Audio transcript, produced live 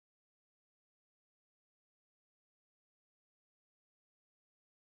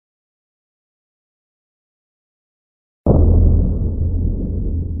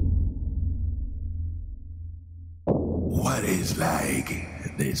is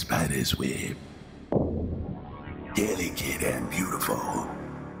like the spider's web. Delicate and beautiful.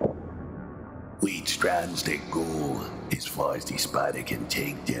 Weed strands that go as far as the spider can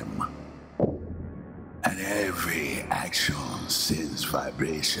take them. And every action sends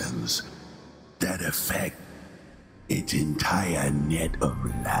vibrations that affect its entire net of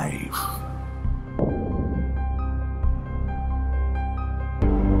life.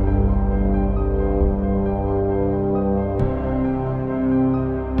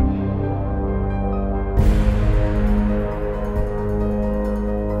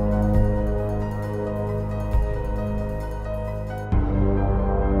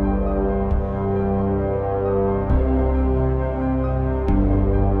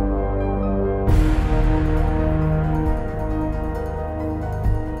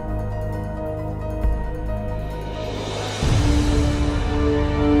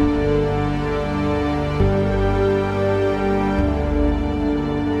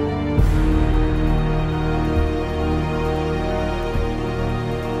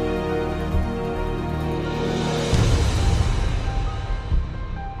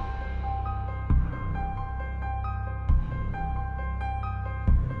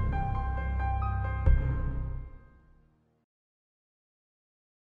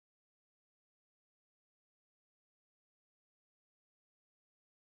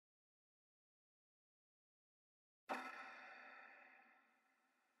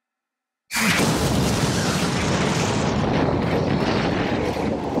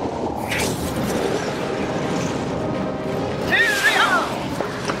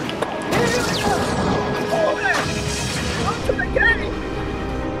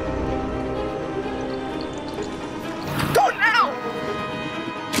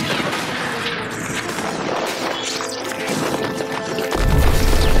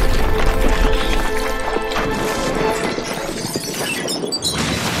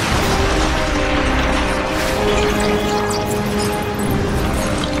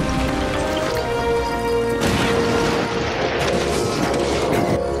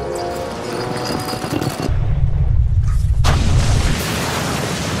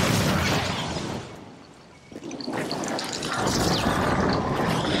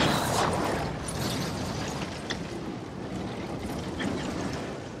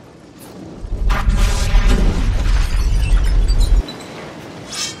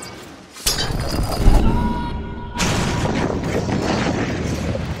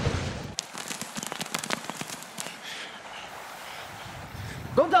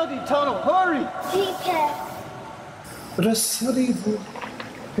 Rassurez-vous,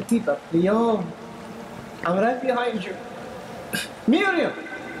 petit papillon. I'm right behind you. Miriam,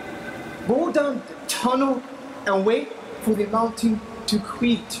 go down the tunnel and wait for the mountain to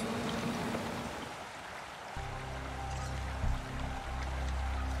quit.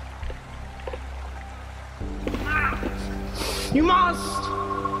 You must!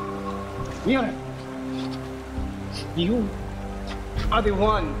 Miriam, you are the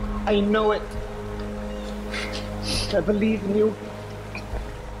one. I know it. I believe in you.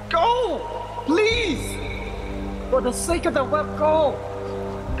 Go! Please! For the sake of the web, go!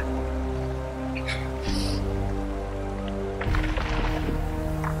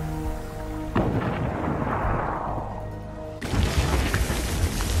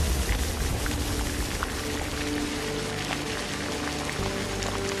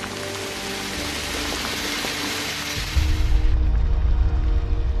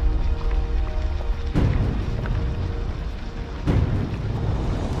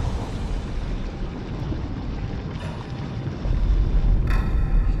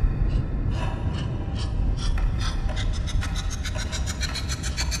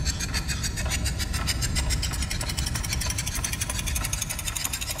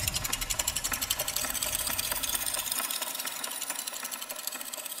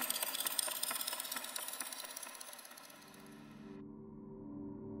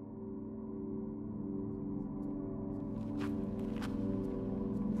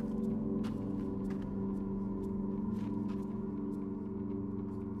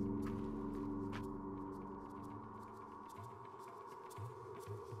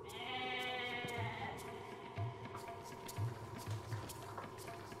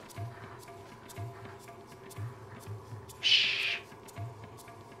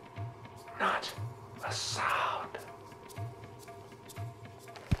 Not a sound.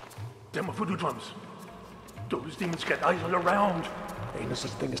 Them are voodoo drums. Those demons get eyes all around. Ain't no such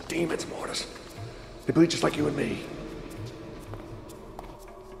thing as demons, Mortis. They bleed just like you and me.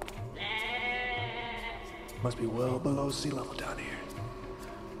 Must be well below sea level down here.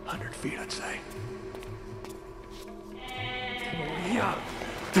 100 feet, I'd say. Hallelujah!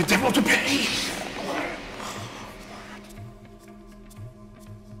 The devil to pay!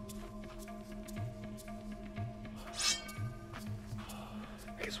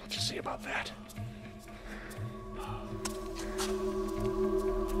 I guess we'll just see about that.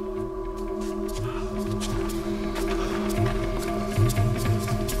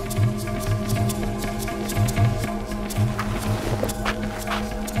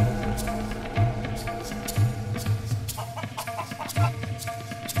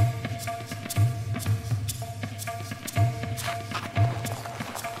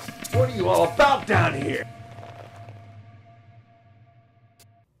 What are you all about down here?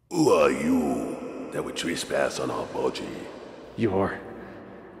 Who are you that would trespass on our body? Your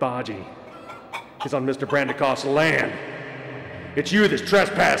body is on Mr. Brandicoff's land. It's you that's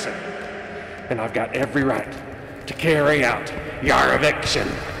trespassing. And I've got every right to carry out your eviction.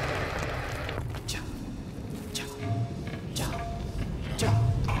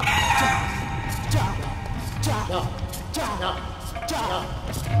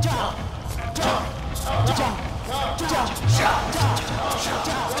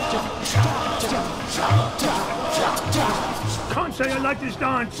 Can't say I like this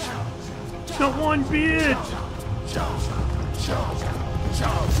dance. Not one bit.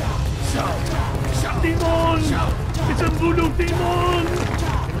 Demon! It's a voodoo demon!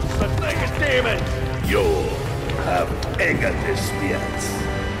 The thing is demon! You have angered the spirits.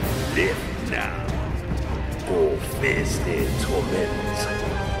 Live now, or face the torment.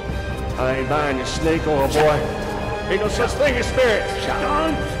 I ain't buying your snake oil, boy. Ain't no such thing as spirits.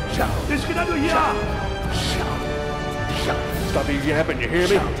 Dance! Let's get out of here! Stop your yapping, you hear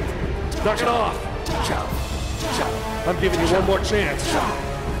me? Knock it off! I'm giving you one more chance.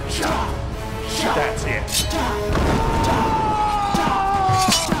 That's it.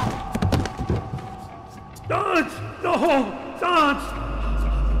 Dance! No! Dance!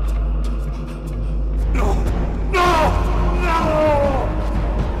 No! No! No!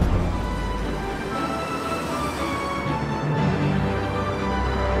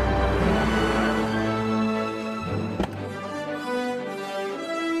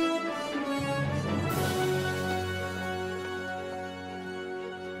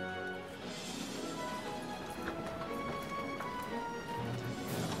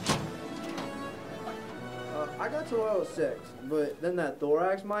 I got to 106, but then that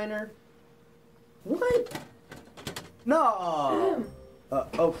thorax minor. What? No.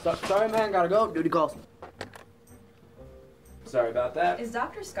 Sorry, man. Gotta go. Duty calls. Sorry about that. Is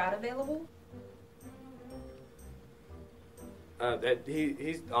Dr. Scott available?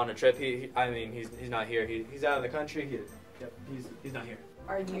 He's on a trip. He's not here. He's out of the country. He's not here.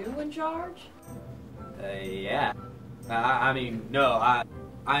 Are you in charge? Yeah. I mean,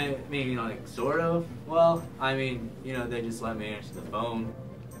 like, sort of. Well, I mean, they just let me answer the phone.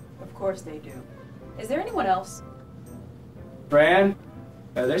 Of course they do. Is there anyone else? Fran,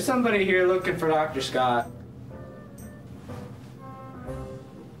 there's somebody here looking for Dr. Scott.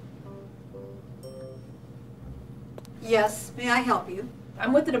 Yes, may I help you?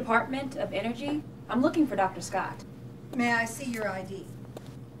 I'm with the Department of Energy. I'm looking for Dr. Scott. May I see your ID?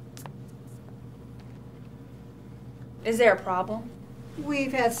 Is there a problem?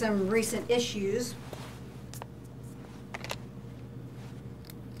 We've had some recent issues.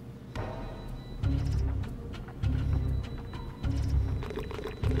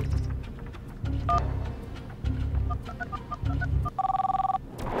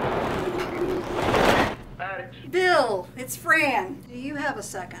 Bill, it's Fran. Do you have a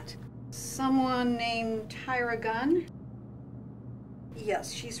second? Someone named Tyra Gunn?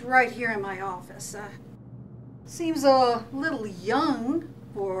 Yes, she's right here in my office. Seems a little young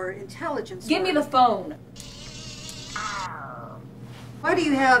for intelligence Give work. me the phone. Why do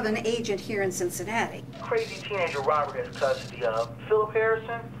you have an agent here in Cincinnati? Crazy teenager Robert has custody of Philip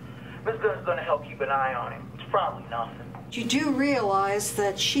Harrison. Miss Gunn's gonna help keep an eye on him. It's probably nothing. You do realize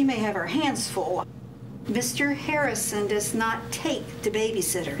that she may have her hands full. Mr. Harrison does not take to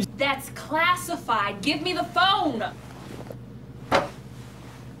babysitters. That's classified. Give me the phone.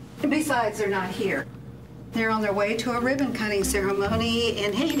 Besides, they're not here. They're on their way to a ribbon-cutting ceremony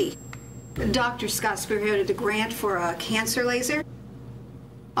in Haiti. Dr. Scott spearheaded a grant for a cancer laser.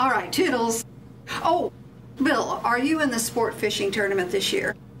 All right, toodles. Oh, Bill, are you in the sport fishing tournament this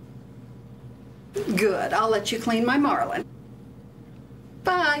year? Good, I'll let you clean my marlin.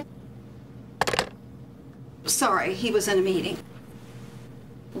 Bye. Sorry, he was in a meeting.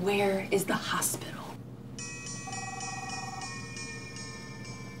 Where is the hospital?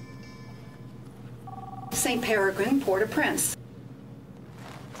 St. Peregrine, Port-au-Prince.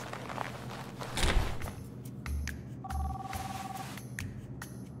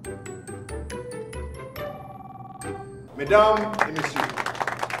 Mesdames et messieurs,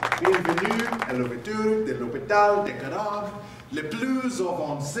 bienvenue à l'ouverture de l'hôpital des cadavres le plus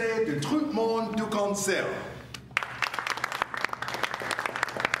avancé de tout le monde du cancer.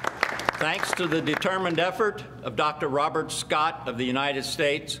 Thanks to the determined effort of Dr. Robert Scott of the United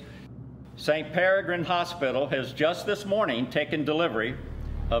States, St. Peregrine Hospital has just this morning taken delivery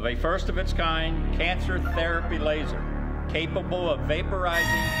of a first-of-its-kind cancer therapy laser capable of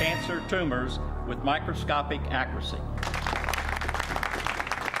vaporizing cancer tumors with microscopic accuracy.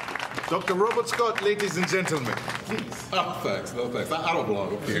 Dr. Robert Scott, ladies and gentlemen, please. Oh, thanks. No, thanks. I don't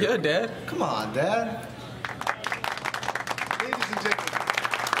belong up here. Yeah, Dad. Come on, Dad. Ladies and gentlemen.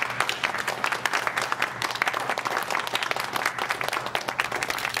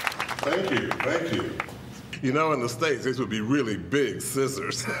 Thank you. Thank you. You know, in the States, these would be really big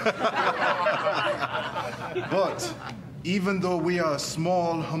scissors. But even though we are a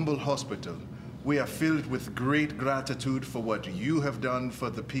small, humble hospital, we are filled with great gratitude for what you have done for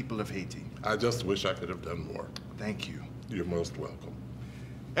the people of Haiti. I just wish I could have done more. Thank you. You're most welcome.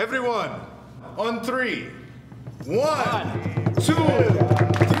 Everyone, on 3. 1, 2,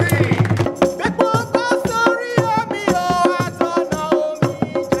 3.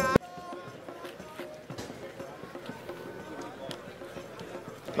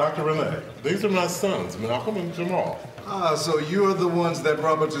 Dr. Renee, these are my sons, Malcolm and Jamal. Ah, so you are the ones that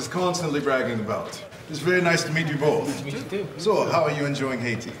Robert is constantly bragging about. It's very nice to meet you both. Nice to meet you too. So, how are you enjoying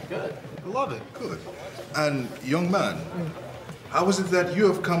Haiti? Good. I love it. Good. And, young man, how is it that you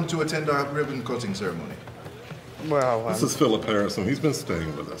have come to attend our ribbon cutting ceremony? Well, This is Philip Harrison. He's been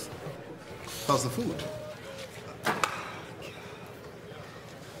staying with us. How's the food? I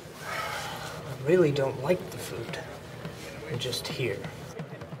really don't like the food. I'm just here.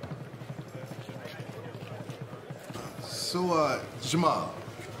 So, Jamal,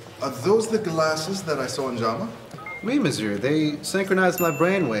 are those the glasses that I saw in Jama? Oui, monsieur. They synchronize my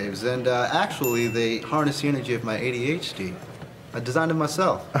brain waves, and actually, they harness the energy of my ADHD. I designed them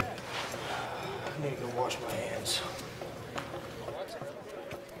myself. I need to go wash my hands.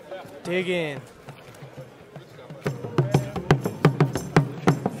 Dig in.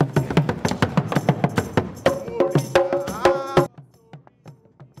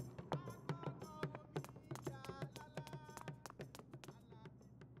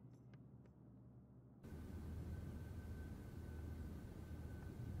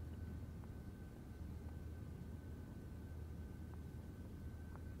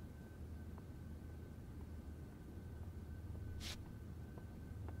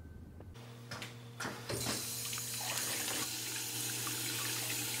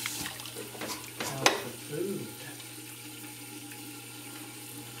 Food.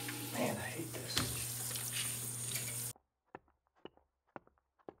 Man, I hate this.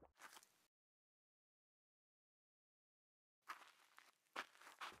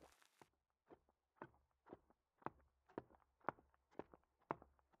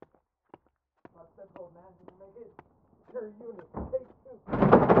 My central man didn't make it. Your unit, take 2.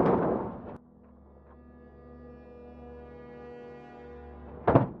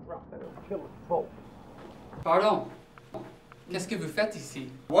 Drop that or kill us both. Pardon. Qu'est-ce que vous faites ici?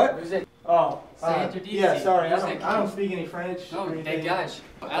 What? Vous êtes... Oh, C'est interdit yeah, ici. sorry, Vous êtes I don't qui? speak any French. Non, or anything. dégage.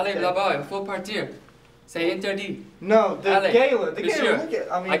 Allez là-bas, il faut partir. C'est interdit. No, the Allez. gala, Monsieur, look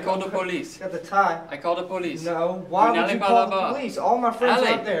at, I mean, I call the police. Got the tie. I call the police. No, why Vous would n'allez you pas call the là-bas. police? All my friends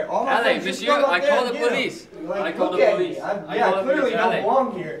Allez. are up there. All my Allez, friends just monsieur, go up I there call and the get 'em. police. Like, I call look the at police. me. I Yeah, call the clearly police. don't Allez.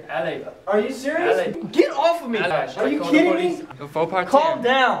 belong here. Allez. Are you serious? Allez. Get off of me. Allez, Are I you call the kidding police. me? Il faut partir. Calm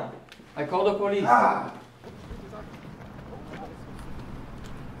down. I call the police. Ah.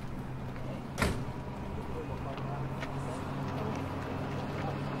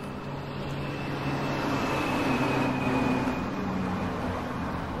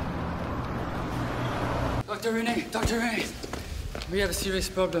 Dr. Renee, we have a serious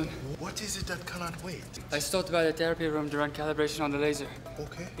problem. What is it that cannot wait? I stopped by the therapy room to run calibration on the laser.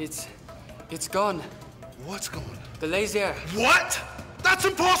 Okay. It's gone. What's gone? The laser. What? That's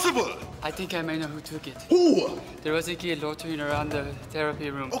impossible! I think I may know who took it. Who? There was a kid loitering around the therapy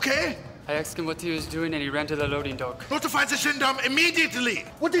room. Okay. I asked him what he was doing and he ran to the loading dock. Notify the gendarme immediately!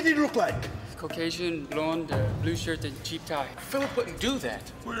 What did he look like? Caucasian, blonde, blue shirt and cheap tie. Philip wouldn't do that.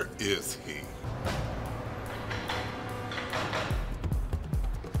 Where is he?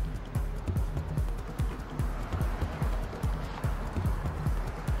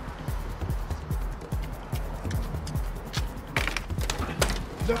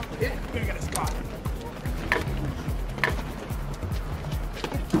 We're gonna get a spot.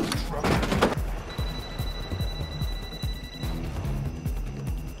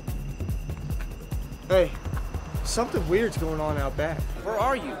 Hey, Something weird's going on out back. Where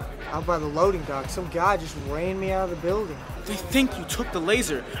are you? Out by the loading dock. Some guy just ran me out of the building. They think you took the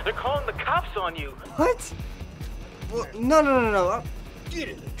laser. They're calling the cops on you. What? Well, no. Get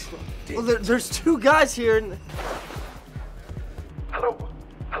in the truck. Well, there's two guys here and... Hello.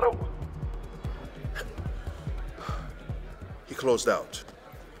 He closed out.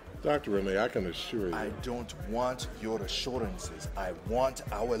 Dr. Renee, I can assure you. I don't want your assurances. I want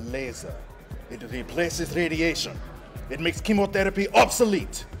our laser. It replaces radiation. It makes chemotherapy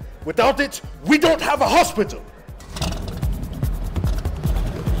obsolete. Without it, we don't have a hospital.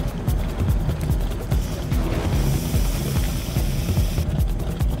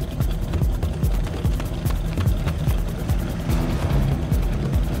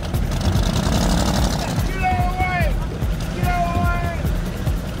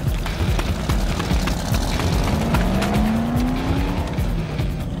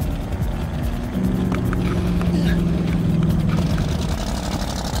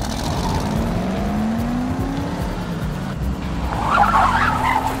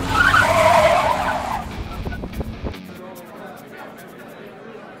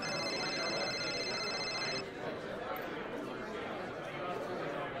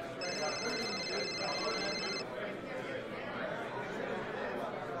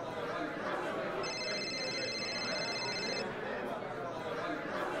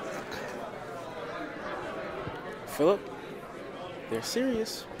 Philip, they're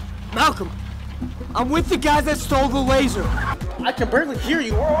serious. Malcolm, I'm with the guys that stole the laser. I can barely hear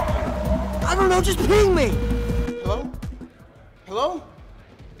you. I don't know, just ping me. Hello?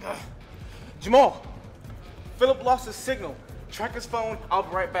 Jamal, Philip lost his signal. Track his phone, I'll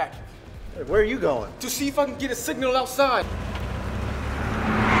be right back. Hey, where are you going? To see if I can get a signal outside.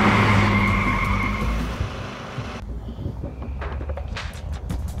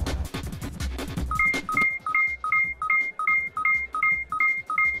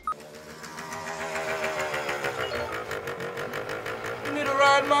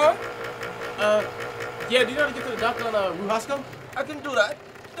 Yeah, do you know how to get to the doctor on Ruhasco? I can do that.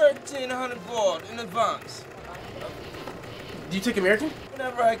 1,300 board in advance. Do you take American?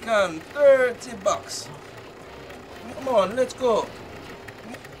 Whenever I can. 30 bucks. Come on, let's go.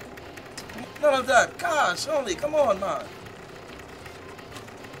 None of that. Cash only. Come on, man.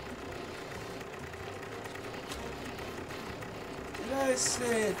 Did I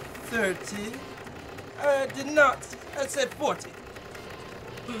say 30? I did not. I said 40.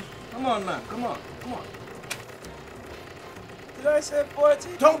 Come on, man. Come on. Did I say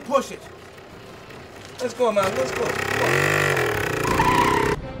 40? Don't push it. Let's go, man. Let's go. Come on.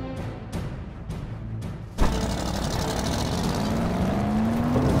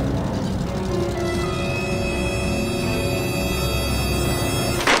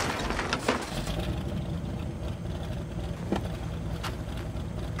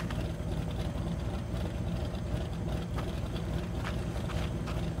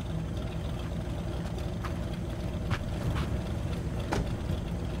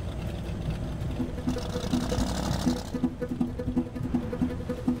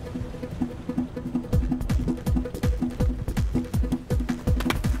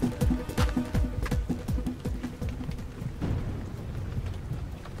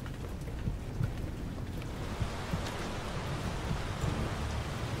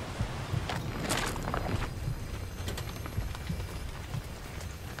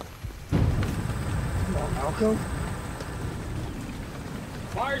 Malcolm?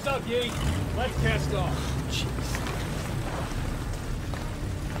 Fire's up, Yee. Let's cast off. Jeez.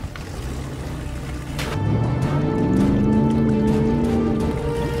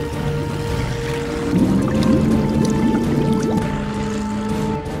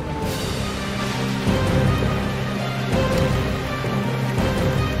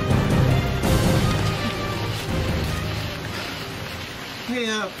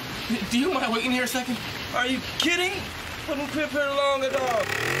 Hey, do you mind waiting here a second? Are you kidding? Wouldn't keep here long at all.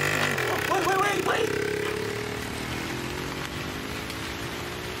 Wait.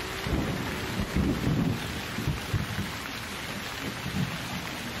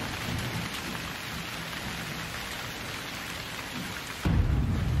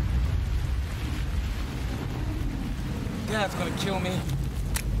 Dad's gonna kill me.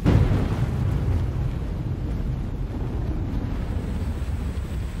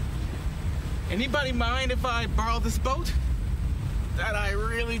 Anybody mind if I borrow this boat? That I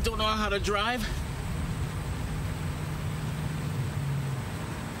really don't know how to drive?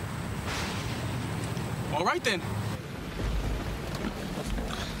 All right then.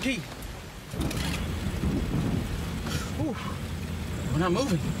 Key. Ooh, we're not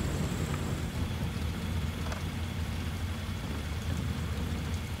moving.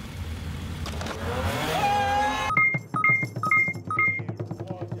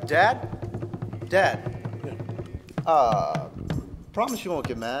 Dad? Dad. Promise you won't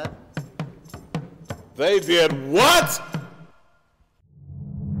get mad. They did what?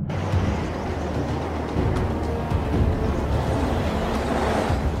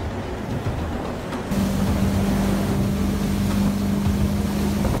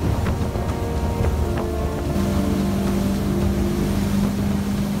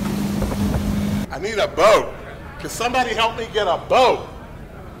 I need a boat. Can somebody help me get a boat?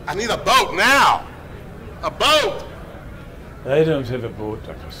 I need a boat now. A boat. I don't have a boat,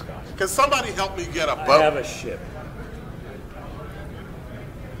 Dr. Scott. Can somebody help me get a boat? I have a ship.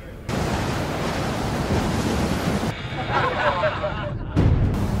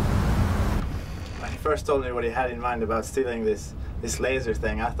 When he first told me what he had in mind about stealing this laser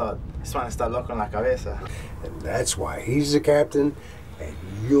thing, I thought, this one está loco en la cabeza. And that's why he's the captain, and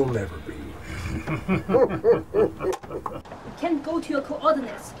you'll never be. You can't go to your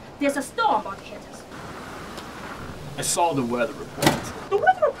coordinates. There's a storm about to hit us. I saw the weather report. The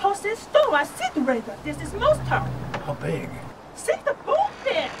weather report says storm. I see the radar. This is most time. How big? See the boat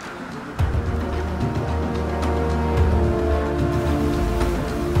there.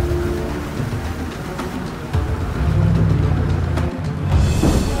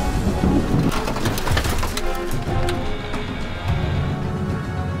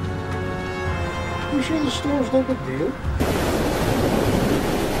 You sure the storm's no big deal?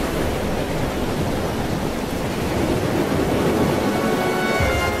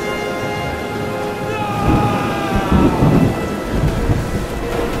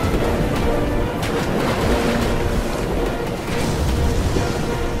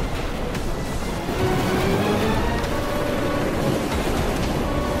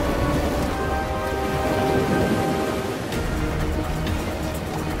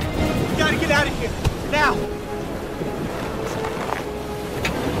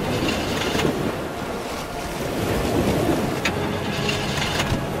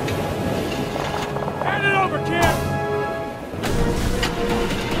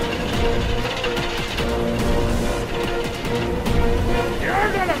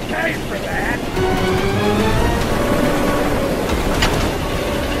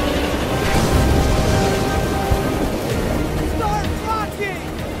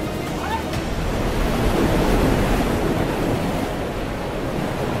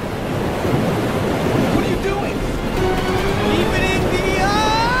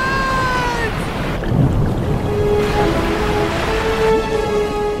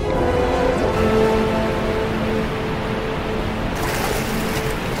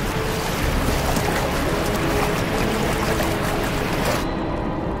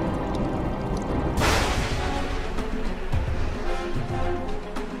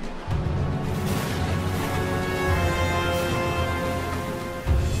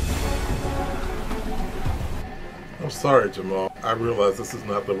 Sorry, Jamal. I realize this is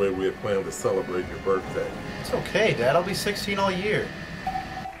not the way we had planned to celebrate your birthday. It's okay, Dad. I'll be 16 all year.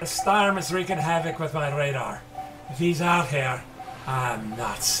 The storm is wreaking havoc with my radar. If he's out here, I'm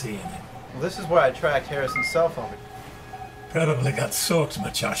not seeing him. Well, this is where I tracked Harrison's cell phone. Probably got soaked,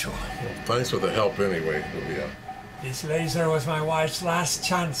 muchacho. Well, thanks for the help anyway, Julio. This laser was my wife's last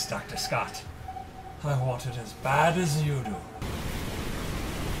chance, Dr. Scott. I want it as bad as you do.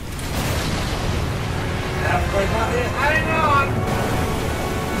 Everybody hang on!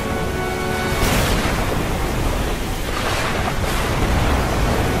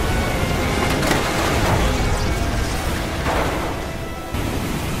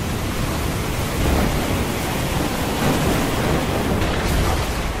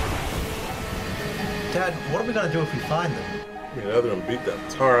 Dad, what are we gonna do if we find them? I mean, other than beat that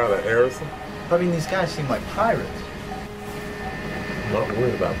tar out of Harrison? I mean, these guys seem like pirates. I'm not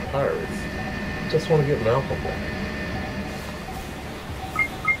worried about pirates. Just want to get Malcolm back.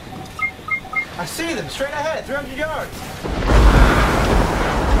 I see them, straight ahead, 300 yards.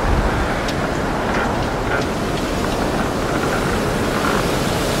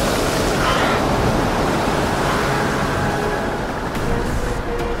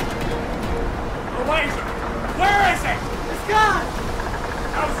 The laser! Where is it? It's gone!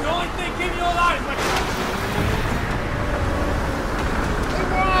 That was the only thing keeping you alive, but...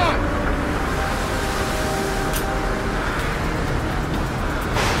 Come on!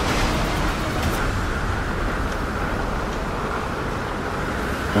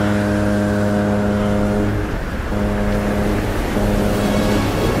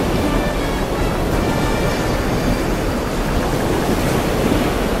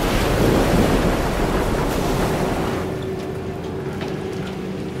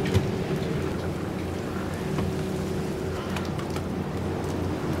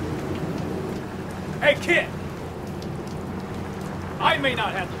 may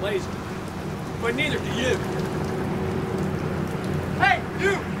not have the laser, but neither do you. Hey,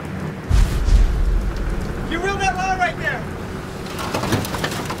 you! You reel that line right there!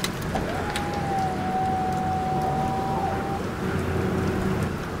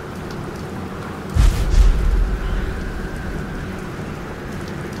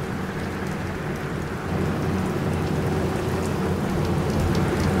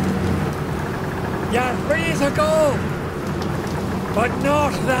 You're free to go, but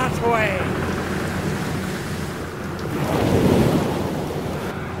not that way.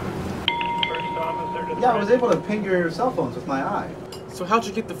 Yeah, I was able to ping your cell phones with my eye. So how'd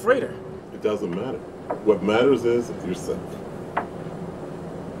you get the freighter? It doesn't matter. What matters is yourself.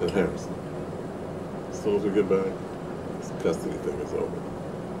 And Harrison. As soon as we get back, this custody thing is over.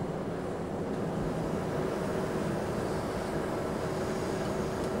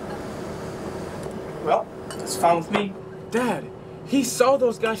 Well, it's fine with me. Dad, he saw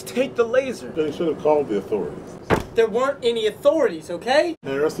those guys take the laser. They should have called the authorities. There weren't any authorities, okay?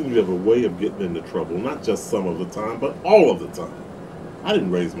 Harrison, you have a way of getting into trouble, not just some of the time, but all of the time. I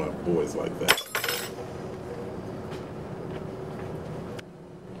didn't raise my boys like that.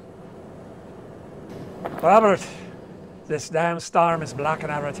 Robert, this damn storm is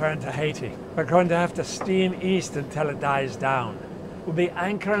blocking our return to Haiti. We're going to have to steam east until it dies down. We'll be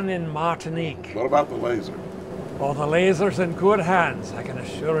anchoring in Martinique. What about the laser? Oh, the laser's in good hands, I can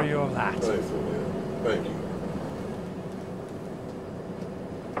assure you of that. Thanks, William. Thank you.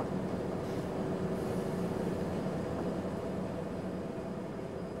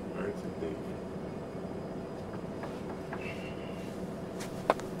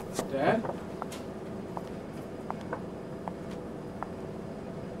 Dad?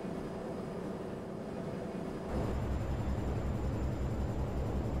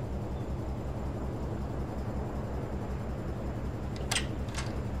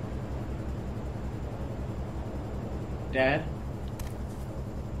 Dad?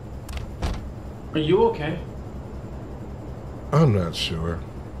 Are you okay? I'm not sure.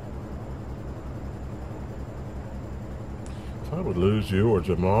 If I would lose you or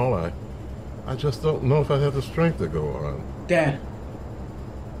Jamal, I just don't know if I have the strength to go on. Dad.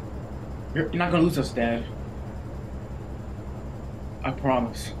 You're not gonna lose us, Dad. I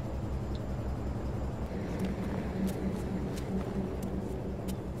promise.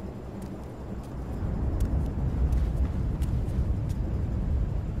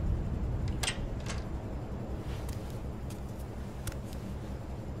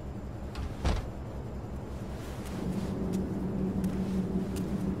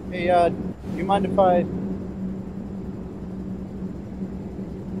 Hey, do you mind if I...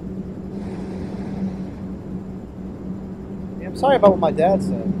 Hey, I'm sorry about what my dad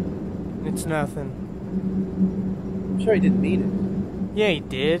said. It's nothing. I'm sure he didn't mean it. Yeah, he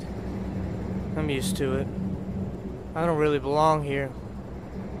did. I'm used to it. I don't really belong here.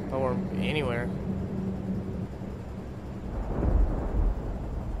 Or anywhere.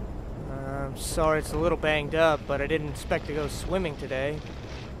 I'm sorry it's a little banged up, but I didn't expect to go swimming today.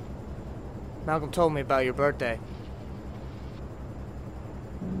 Malcolm told me about your birthday.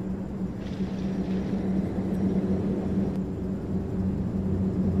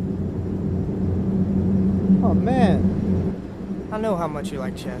 Oh, man. I know how much you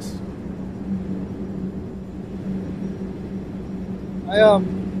like chess.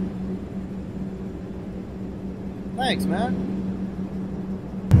 Thanks, man.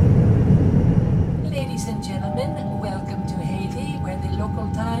 Ladies and gentlemen, welcome to Haiti, where the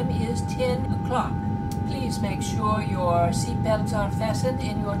local time is 10 o'clock. Please make sure your seatbelts are fastened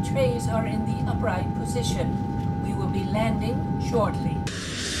and your trays are in the upright position. We will be landing shortly.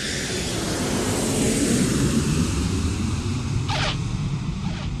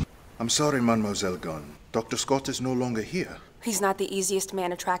 I'm sorry, Mademoiselle Gunn. Dr. Scott is no longer here. He's not the easiest man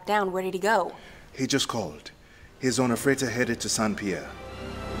to track down. Where did he go? He just called. He's on a freighter headed to Saint-Pierre.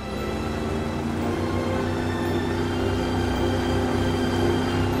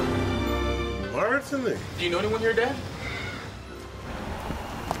 Martinique. Do you know anyone here, Dad?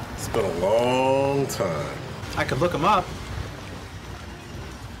 It's been a long time. I could look him up.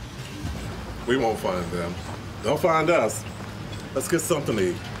 We won't find them. They'll find us. Let's get something to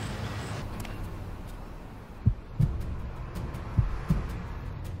eat.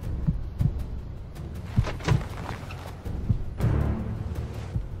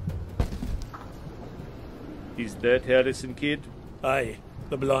 Is that Harrison kid? Aye,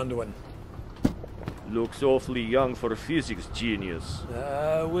 the blonde one. Looks awfully young for a physics genius.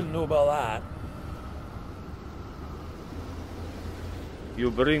 I wouldn't know about that.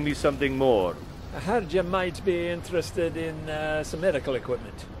 You bring me something more. I heard you might be interested in some medical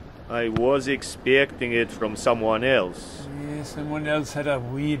equipment. I was expecting it from someone else. Yeah, someone else had a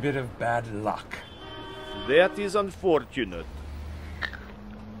wee bit of bad luck. That is unfortunate.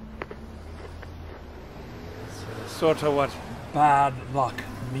 Sort of what bad luck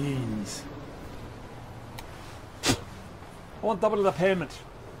means. I want double the payment.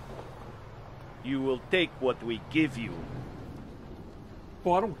 You will take what we give you.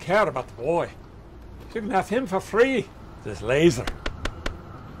 Oh, I don't care about the boy. You can have him for free. This laser.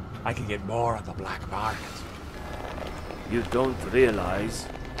 I can get more on the black market. You don't realize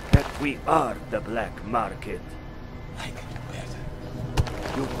that we are the black market. I can do it.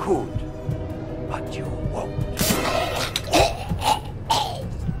 You could, but you won't.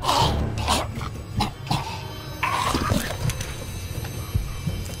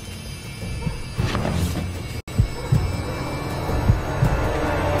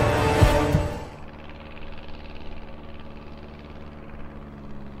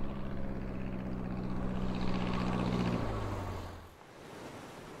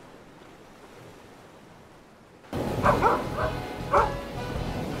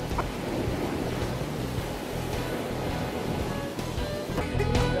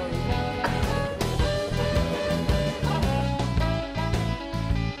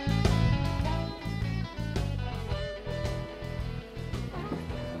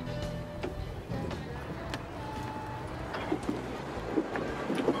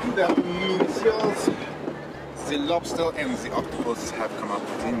 Good afternoon, messieurs. The lobster and the octopus have come up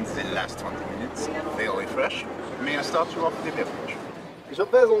within the last 20 minutes. Fairly fresh. May I start you off with a beverage? Je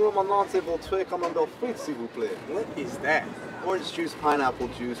besoin maintenant de votre camembert frites, s'il vous plaît. What is that? Orange juice, pineapple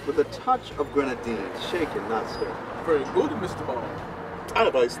juice, with a touch of grenadine. Shaken, not stirred. Very good, Mr. Ball. I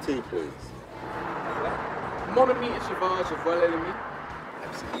have iced tea, please. Mon ami et sauvage, voilà l'ami.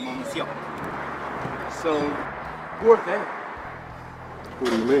 Absolument, monsieur. So, who are they? What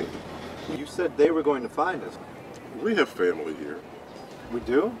do you mean? You said they were going to find us. We have family here. We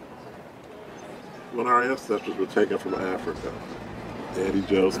do? When our ancestors were taken from Africa, Eddie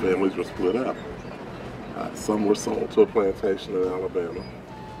Joe's families were split up. Some were sold to a plantation in Alabama,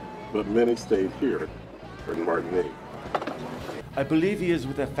 but many stayed here in Martinique. I believe he is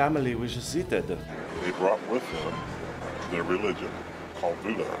with a family we visited. They brought with them their religion, called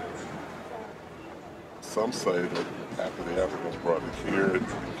voodoo. Some say that after the Africans brought it here, it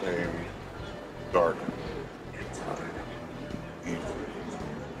became darker, evil,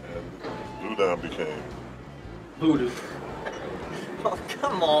 and voodoo became voodoo. Oh,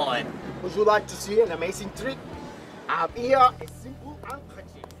 come on. Would you like to see an amazing trick? I have here a simple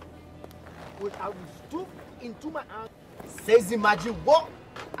handkerchief. Which I will stuff into my hand. Says the magic word.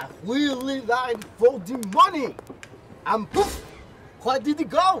 I really like for the money. And poof! Where did it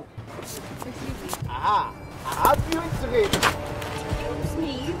go? Ah, I have you in trade. Excuse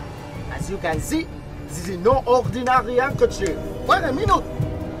me. As you can see, this is no ordinary handkerchief. Wait a minute.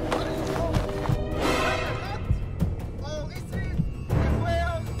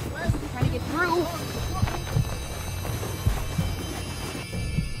 Trying to get through.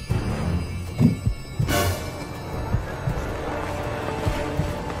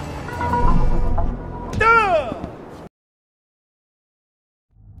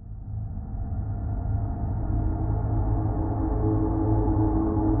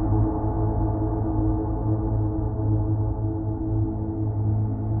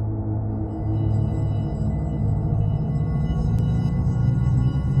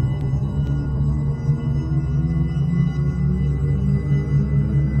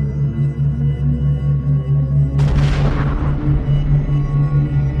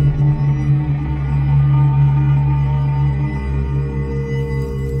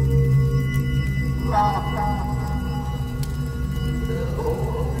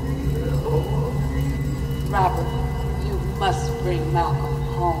 Robert, you must bring Malcolm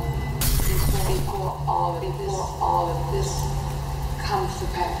home before all of this comes to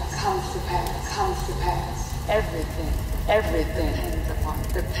pass. Everything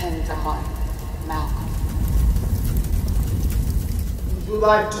depends upon Malcolm. Would you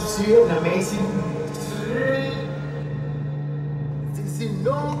like to see an amazing trick? This is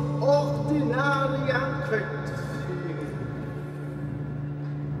no ordinary handkerchief.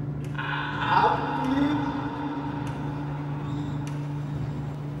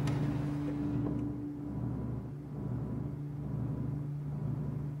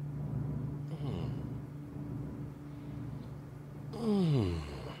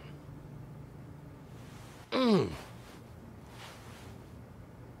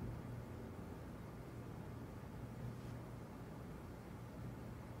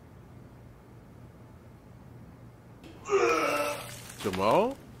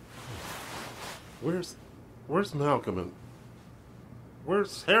 Jamal? Where's Malcolm and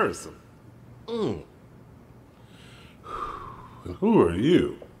where's Harrison? And who are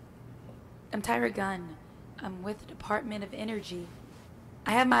you? I'm Tyra Gunn. I'm with the Department of Energy.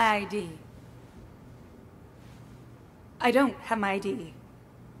 I have my ID. I don't have my ID.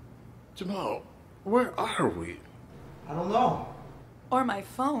 Jamal, where are we? I don't know. Or my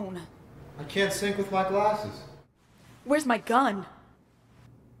phone. I can't sync with my glasses. Where's my gun?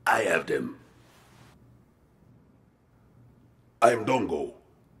 I have them. I am Dongo.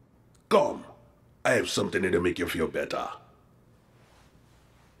 Come, I have something that'll make you feel better.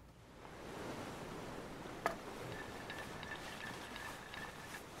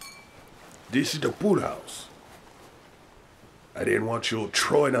 This is the pool house. I didn't want you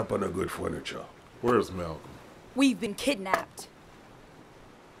throwing up on the good furniture. Where's Malcolm? We've been kidnapped.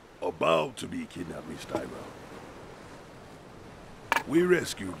 About to be kidnapped, Miss Tyra. We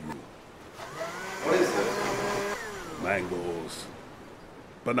rescued you. What is this? Mangoes,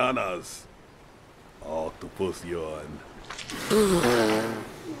 bananas, octopus yarn.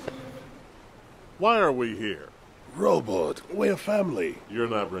 Why are we here? Robot, we're family. You're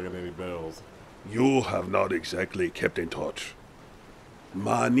not ringing any bells. You have not exactly kept in touch.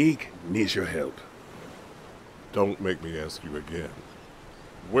 Martinique needs your help. Don't make me ask you again.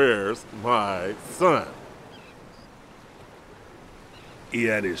 Where's my son? He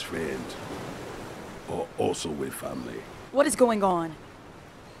and his friend are also with family. What is going on?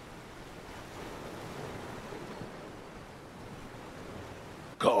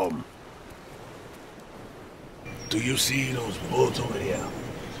 Come. Do you see those boats over there?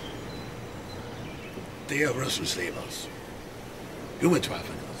 They are Russian slavers. Human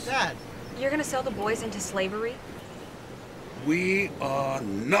traffickers. Dad, you're gonna sell the boys into slavery? We are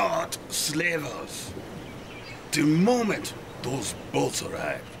not slavers. The moment those boats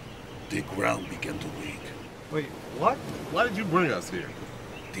arrived, the ground began to wake. Wait, what? Why did you bring us here?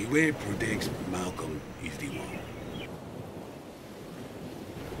 The way predicts Malcolm is the one.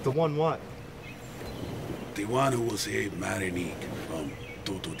 The one what? The one who will save Martinique from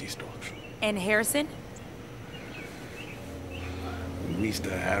total destruction. And Harrison?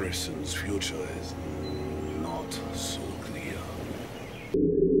 Mr. Harrison's future is not so clear.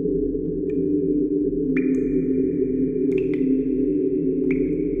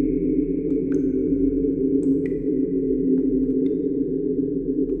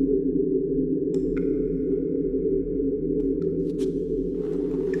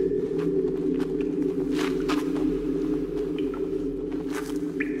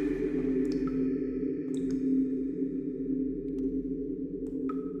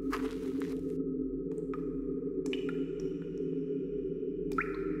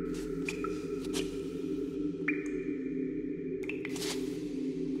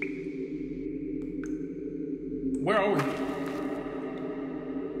 Where are we?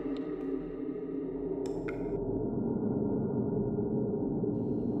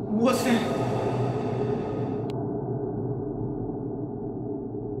 What's that?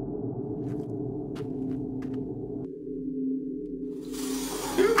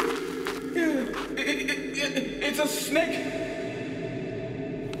 It's a snake.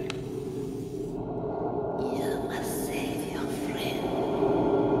 You must save your friend.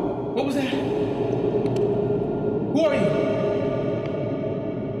 What was that? Who are you?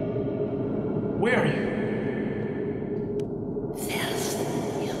 Where are you? First,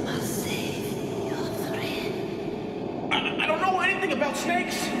 you must save your friend. I don't know anything about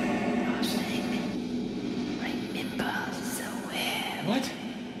snakes. Nothing. Remember the web. What?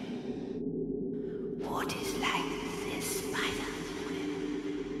 What is like this spider?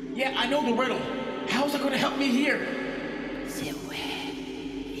 Yeah, I know the riddle. How's that going to help me here? The web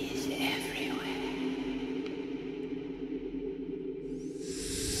is everywhere.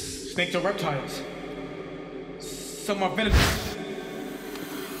 Snakes are reptiles. Some are venomous.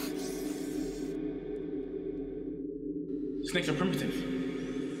 Snakes are primitive.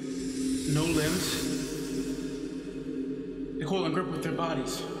 No limbs. They hold on grip with their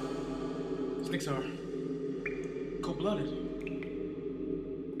bodies. Snakes are cold-blooded.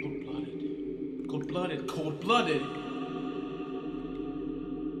 Cold-blooded. Cold-blooded.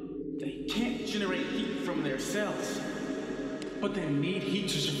 They can't generate heat from their cells, but they need heat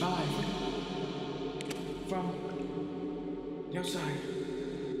to survive. From the outside.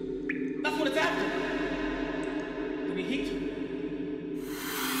 That's what it's after. They need heat.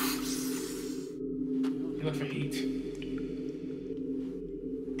 They look for heat.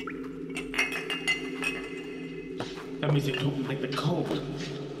 That means they don't like the cold.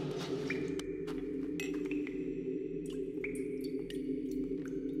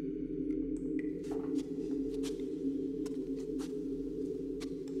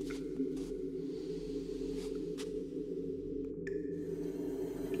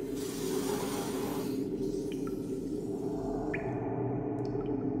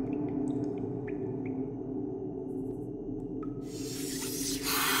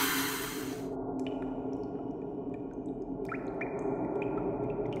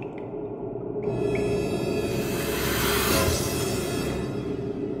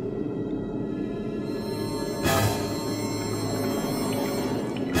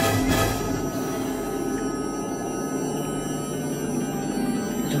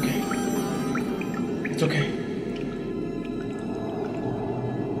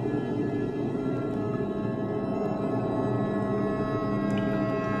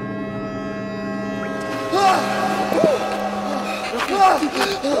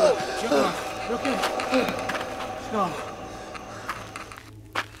 John, you okay? No.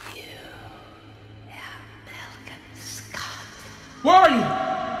 Where are you?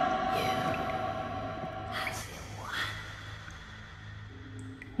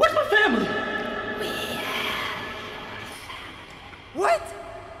 Where's my family? What?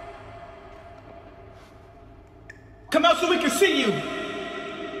 Come out so we can see you.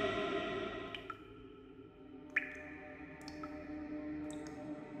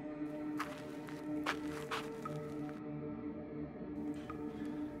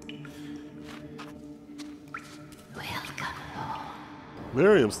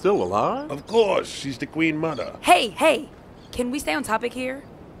 Miriam's still alive? Of course, she's the Queen Mother. Hey! Can we stay on topic here?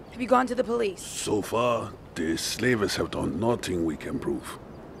 Have you gone to the police? So far, the slavers have done nothing we can prove.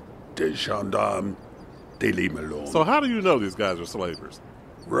 The gendarmes, they leave me alone. So how do you know these guys are slavers?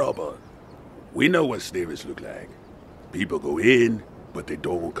 Robert, we know what slavers look like. People go in, but they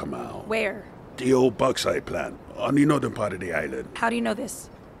don't come out. Where? The old bauxite plant on the northern part of the island. How do you know this?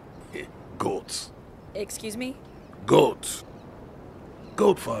 Goats. Excuse me? Goats.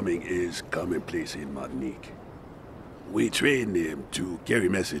 Goat farming is commonplace in Martinique. We train them to carry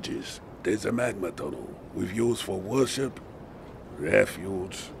messages. There's a magma tunnel we've used for worship,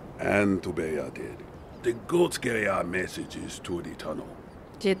 refuge, and to bury our dead. The goats carry our messages to the tunnel.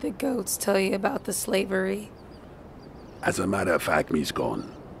 Did the goats tell you about the slavery? As a matter of fact, Miss Gone,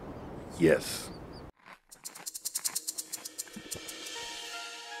 yes.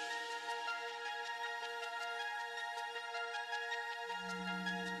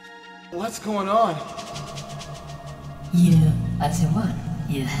 What's going on? You are the one.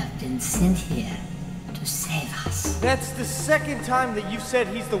 You have been sent here to save us. That's the second time that you've said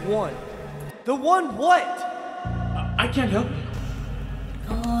he's the one. The one what? I can't help it.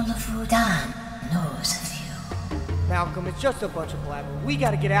 All of Rudan knows of you. Malcolm, it's just a bunch of blabber. We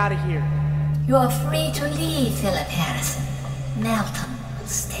gotta get out of here. You're free to leave, Philip Harrison. Malcolm will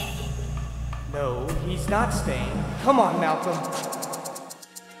stay. No, he's not staying. Come on, Malcolm.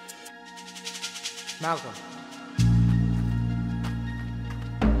 Malcolm.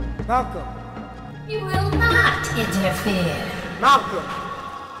 Malcolm. You will not interfere. Malcolm.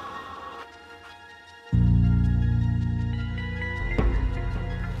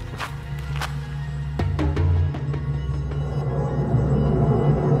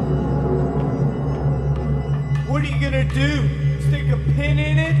 What are you gonna do? Stick a pin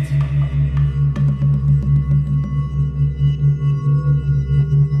in it?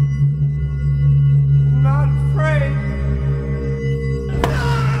 I'm not afraid.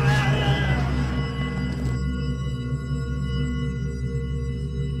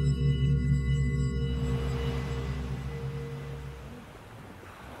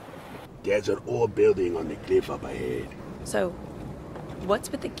 There's an old building on the cliff up ahead. So,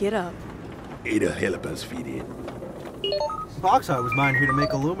 what's with the get-up? It'll help us feed in. Bauxite was mined here to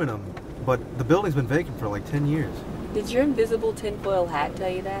make aluminum, but the building's been vacant for like 10 years. Did your invisible tinfoil hat tell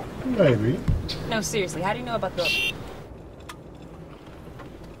you that? Maybe. No, seriously, how do you know about the...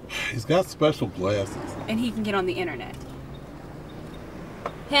 He's got special glasses. And he can get on the internet.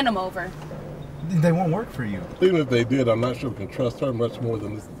 Hand him over. They won't work for you. Even if they did, I'm not sure we can trust her much more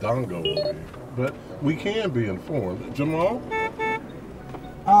than this dongo over here. But we can be informed. Jamal?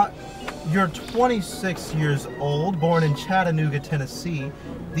 You're 26 years old, born in Chattanooga, Tennessee.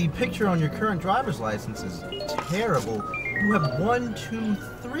 The picture on your current driver's license is terrible. You have 1, 2,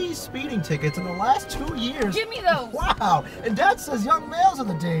 3 speeding tickets in the last 2 years. Give me those! Wow! And Dad says young males are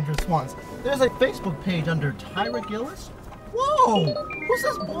the dangerous ones. There's a Facebook page under Tyra Gillis. Whoa! Who's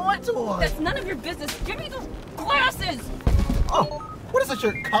this boy toy? That's none of your business. Give me those glasses! Oh, what is this,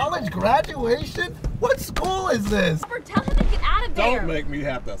 your college graduation? What school is this? Robert, tell him to get out of there! Don't make me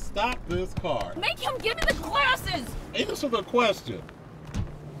have to stop this car. Make him give me the glasses! Answer the question.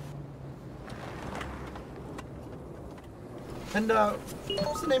 And,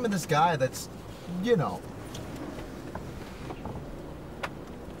 what's the name of this guy that's, you know?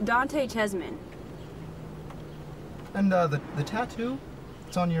 Dante Chesman. And, the tattoo?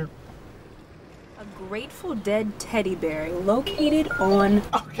 It's on your... A Grateful Dead teddy bear located on...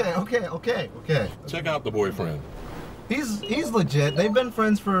 Okay. Check out the boyfriend. He's legit. They've been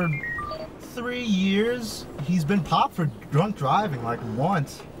friends for 3 years. He's been popped for drunk driving like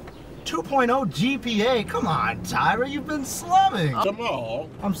once. 2.0 GPA. Come on, Tyra, you've been slumming. Jamal.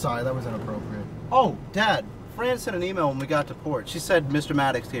 I'm sorry, that was inappropriate. Oh, Dad, Fran sent an email when we got to port. She said Mr.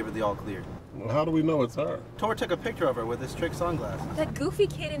 Maddox gave her the all clear. Well, how do we know it's her? Tor took a picture of her with his trick sunglasses. That goofy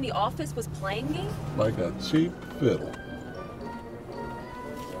kid in the office was playing me? Like a cheap fiddle.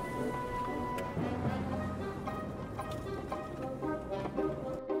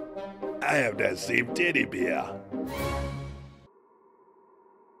 I have that same teddy bear.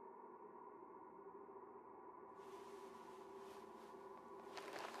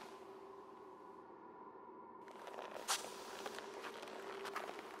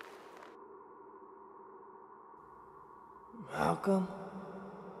 Malcolm?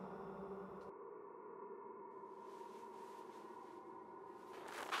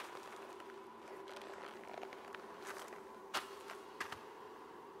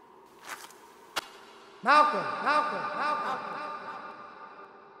 Malcolm! Malcolm! Malcolm!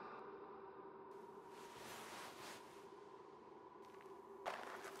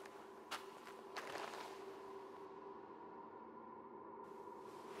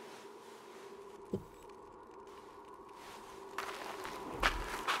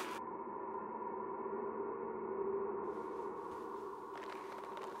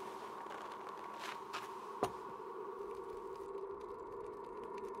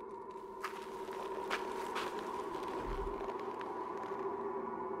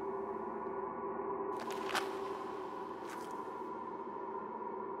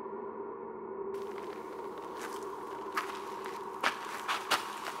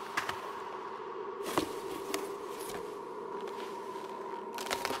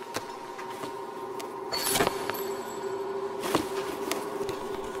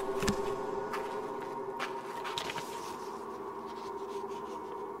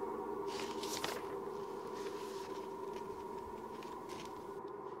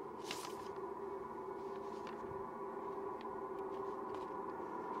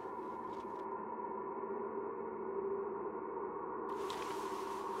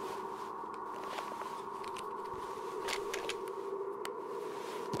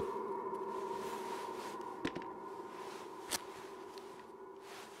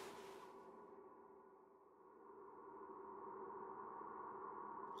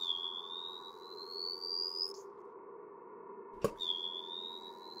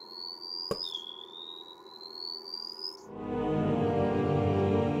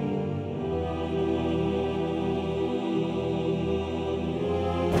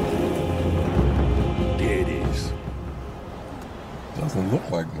 Doesn't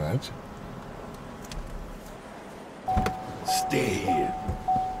look like much. Stay here.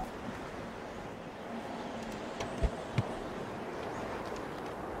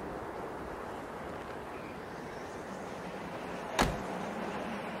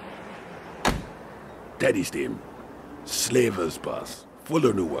 That is them. Slavers, boss. Full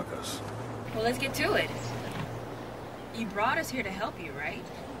of new workers. Well, let's get to it. You brought us here to help you, right?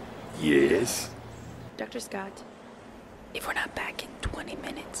 Yes. Dr. Scott, if we're not back in 20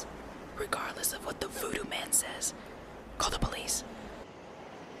 minutes, regardless of what the voodoo man says, call the police.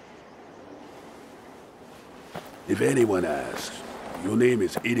 If anyone asks, your name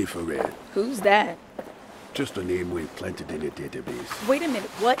is Edie Ferrer. Who's that? Just a name we've planted in a database. Wait a minute,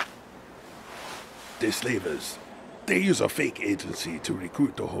 what? They're slavers. They use a fake agency to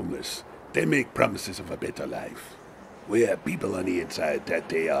recruit the homeless. They make promises of a better life. We have people on the inside that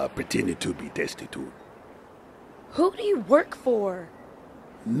they are pretending to be destitute. Who do you work for?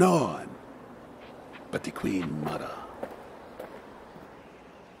 None. But the Queen Mother.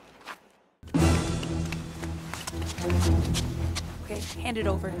 Okay, hand it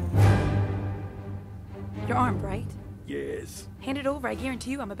over. You're armed, right? Yes. Hand it over, I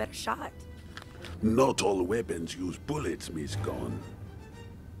guarantee you I'm a better shot. Not all weapons use bullets, Miss Gunn.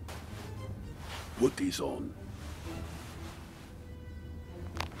 Put these on.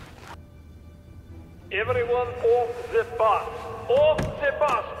 Everyone off the bus. Off the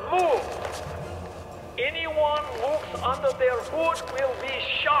bus. Move. Anyone looks under their hood will be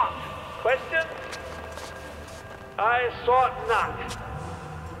shot. Question? I thought not.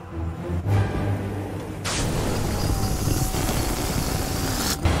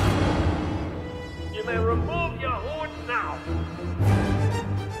 You may remove your hood now.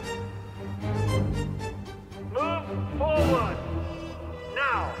 Move forward.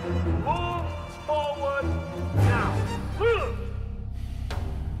 Now. Move forward. Now. Move.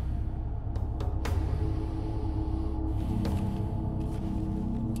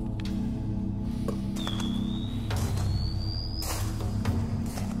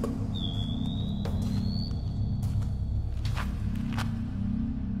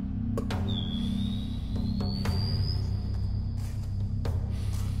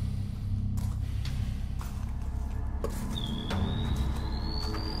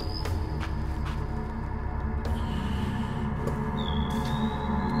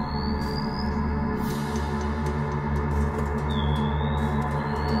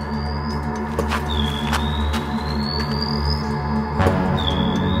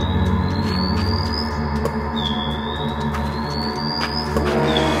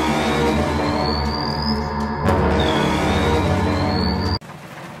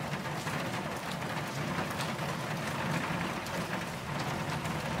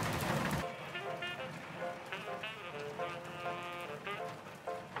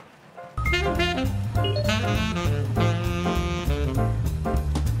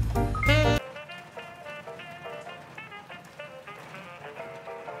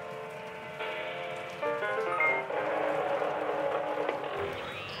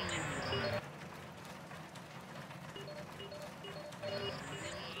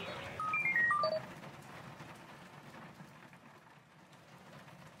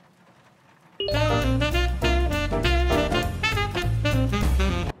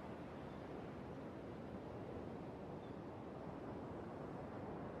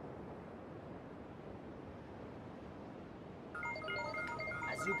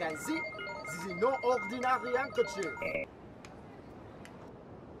 As you can see, this is no ordinary handkerchief.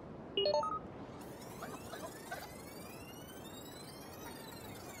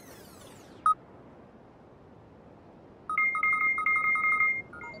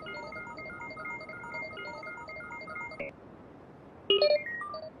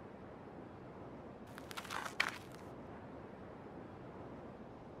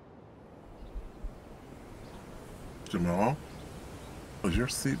 Jamal, was your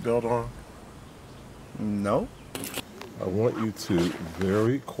seatbelt on? No. I want you to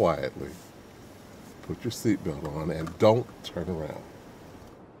very quietly put your seatbelt on and don't turn around.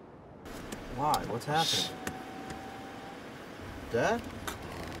 Why? What's happening? Dad?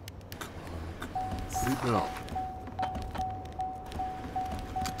 Seatbelt.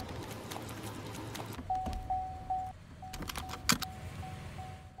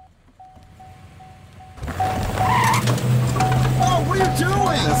 Oh, what are you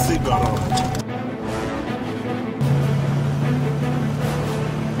doing? That seatbelt on.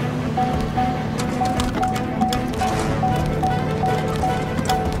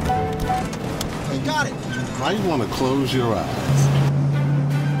 Got it. Now you want to close your eyes.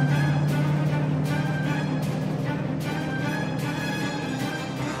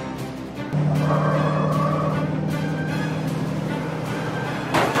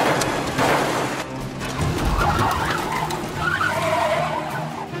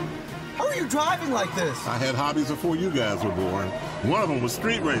 How are you driving like this? I had hobbies before you guys were born. One of them was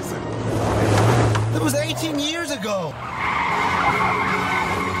street racing. That was 18 years ago.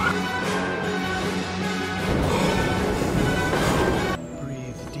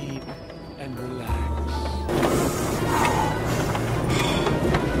 Breathe deep and relax.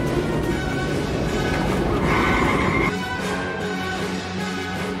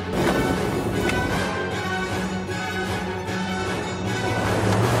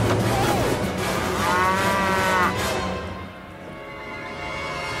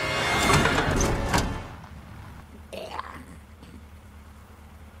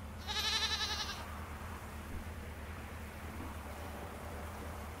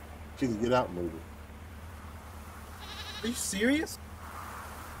 Can you get out and move it? Are you serious?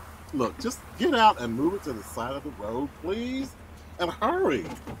 Look, just get out and move it to the side of the road, please. And hurry.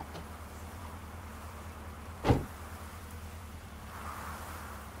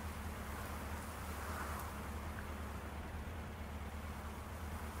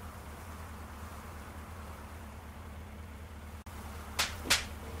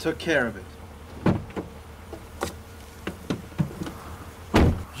 Took care of it.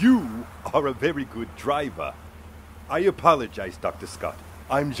 You are a very good driver. I apologize, Dr. Scott.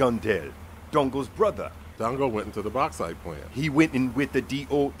 I'm John Dell, Dongo's brother. Dongo went into the bauxite plant. He went in with the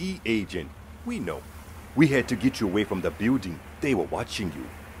DOE agent. We know. We had to get you away from the building. They were watching you.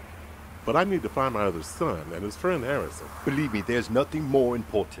 But I need to find my other son and his friend Harrison. Believe me, there's nothing more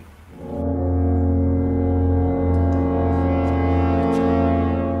important.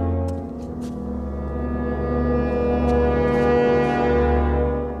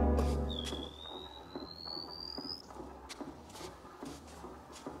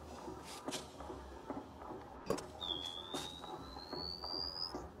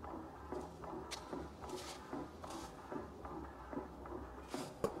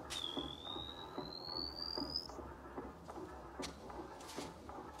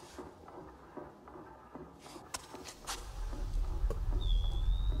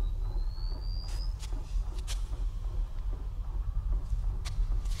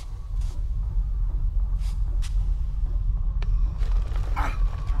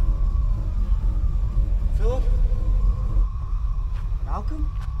 Philip?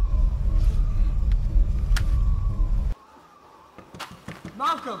 Malcolm?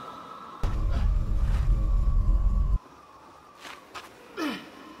 Malcolm!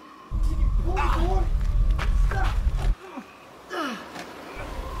 Pull the door. Stop.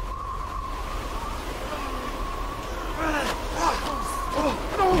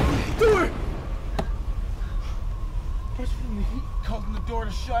 No! Do it! Press from the heat, causing the door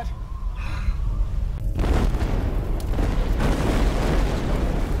to shut.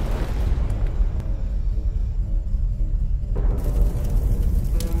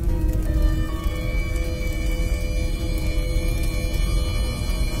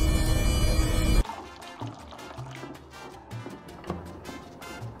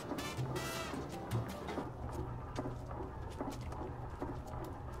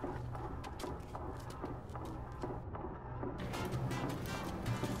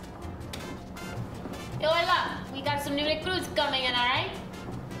 Yo, Ella, we got some new recruits coming in, alright?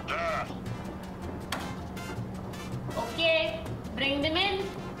 Okay, bring them in.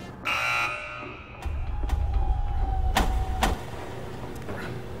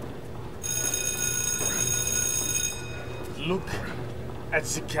 Look at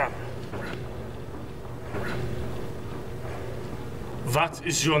the camera. What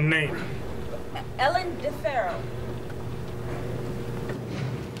is your name? Ellen DeFaro.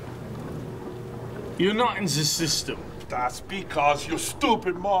 You're not in the system. That's because you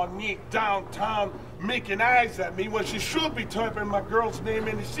stupid Martinique downtown making eyes at me when she should be typing my girl's name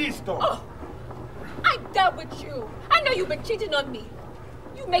in the system. Oh, I'm done with you. I know you've been cheating on me.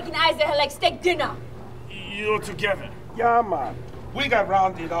 You making eyes at her like steak dinner. You're together. Yeah, man. We got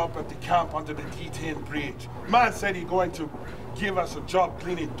rounded up at the camp under the D10 bridge. Man said he's going to give us a job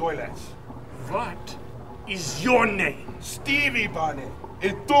cleaning toilets. What is your name? Stevie Bunny.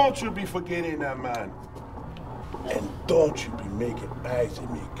 And don't you be forgetting that, man. And don't you be making eyes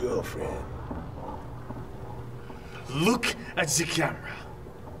at me, girlfriend. Look at the camera.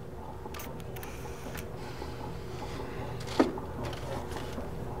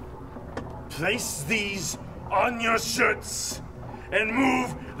 Place these on your shirts and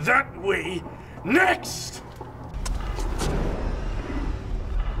move that way next!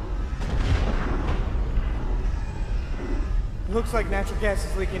 Looks like natural gas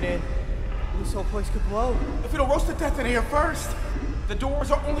is leaking in. This whole place could blow. If it'll roast to death in here first, the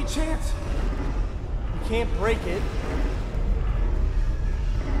door's our only chance. We can't break it.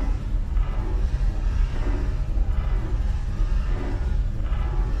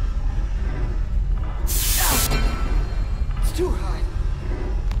 It's too hot.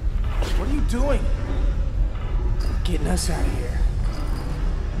 What are you doing? Getting us out of here.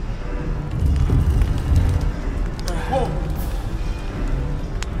 Whoa!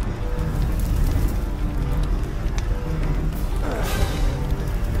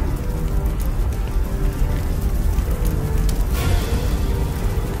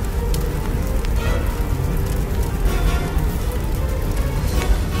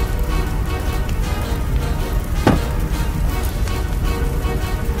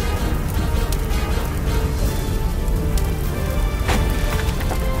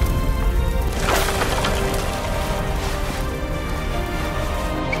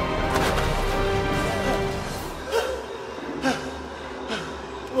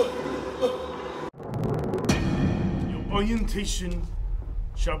 Orientation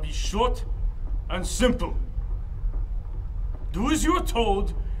shall be short and simple. Do as you are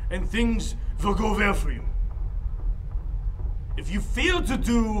told, and things will go well for you. If you fail to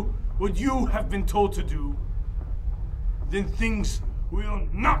do what you have been told to do, then things will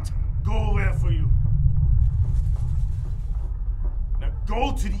not go well for you. Now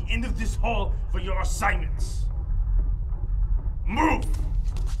go to the end of this hall for your assignments. Move!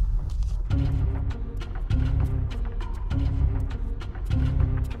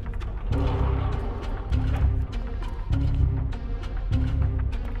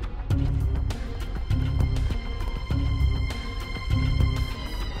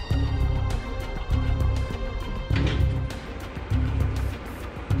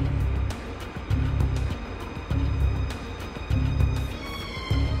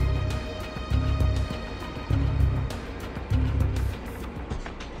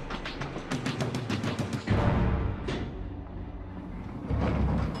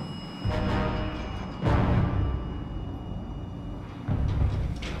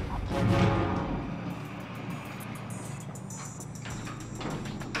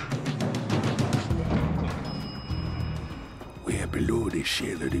 Below the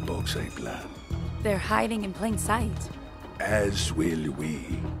shell of the bauxite plant. They're hiding in plain sight. As will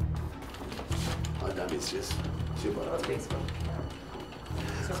we. Madame, messieurs, c'est bon.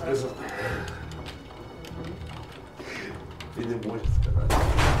 Aidez-moi,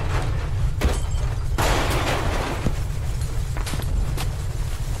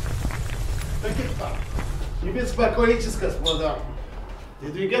 T'inquiète pas. Не беспокойтесь, господа.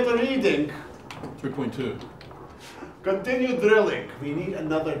 Did we get a reading? 3.2. Continue drilling. We need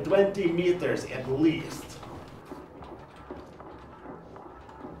another 20 meters at least.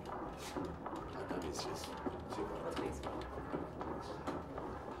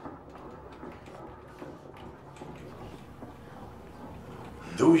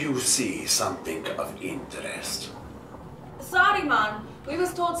 Do you see something of interest? Sorry, man. We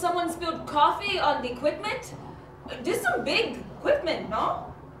was told someone spilled coffee on the equipment. This is some big equipment,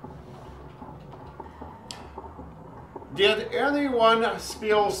 no? Did anyone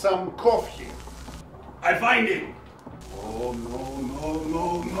spill some coffee? I find him. Oh, no, no,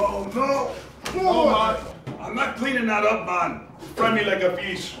 no, no, no. No, man. I'm not cleaning that up, man. Fry me like a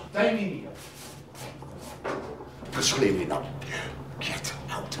fish. What's cleaning up? Get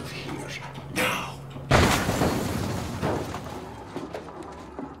out of here now.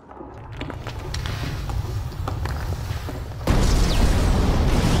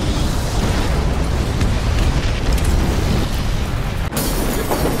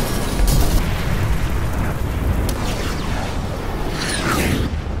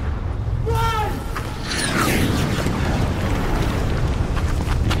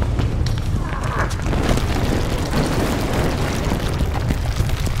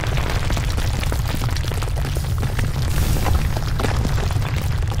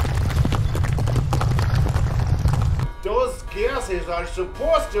 Those gases are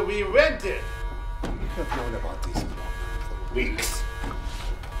supposed to be rented. We have known about this problem for weeks.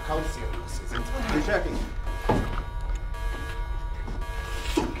 How serious is it? I'm checking.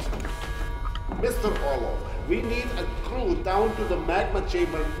 Mr. Oppel, we need a crew down to the magma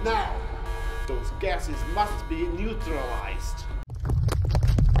chamber now. Those gases must be neutralized.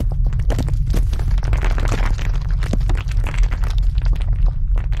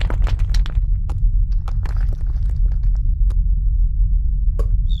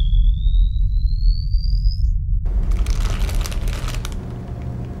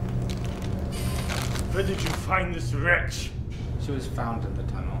 Where did you find this wretch? She was found in the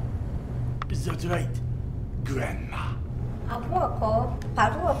tunnel. Is that right, Grandma?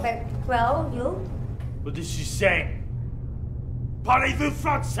 What is she saying? Parlez-vous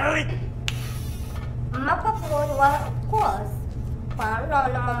français? What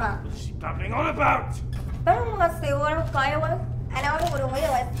is she babbling on about?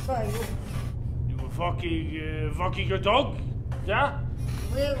 You were walking your dog? Yeah?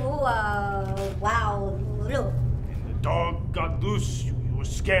 And the dog got loose. You were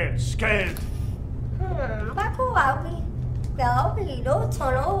scared.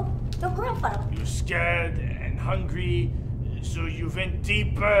 You're scared and hungry, so you went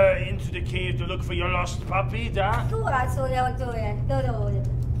deeper into the cave to look for your lost puppy, da?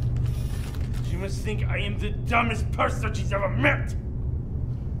 She must think I am the dumbest person she's ever met.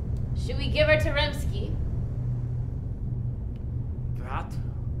 Should we give her to Remsky? That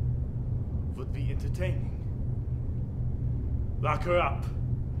would be entertaining. Lock her up,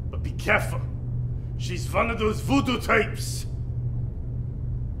 but be careful. She's one of those voodoo types.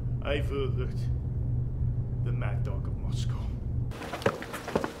 I will alert the Mad Dog of Moscow.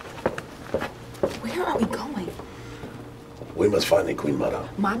 Where are we going? We must find the Queen Mother.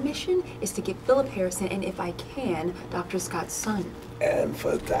 My mission is to get Philip Harrison and, if I can, Dr. Scott's son. And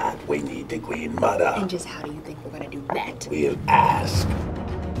for that, we need the Queen Mother. And just how do you think we're gonna do that? We'll ask.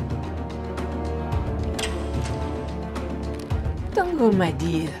 Dongo, my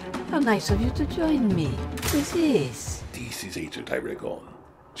dear. How nice of you to join me. Who's this? This is Agent Tyregon.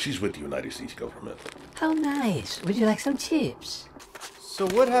 She's with the United States government. How nice. Would you like some chips? So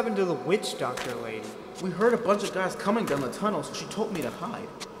what happened to the witch doctor lady? We heard a bunch of guys coming down the tunnel, so she told me to hide.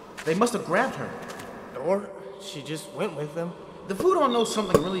 They must have grabbed her. Or she just went with them. The voodoo knows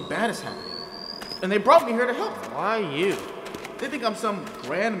something really bad is happening. And they brought me here to help them. Why you? They think I'm some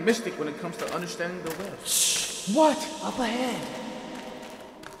grand mystic when it comes to understanding the web. Shh! What? Up ahead.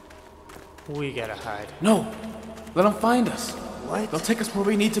 We gotta hide. No! Let them find us. What? They'll take us where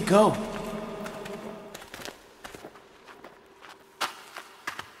we need to go.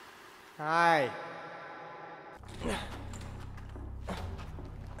 Hi.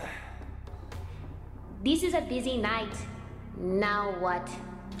 This is a busy night. Now what?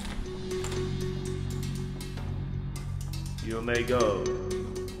 You may go.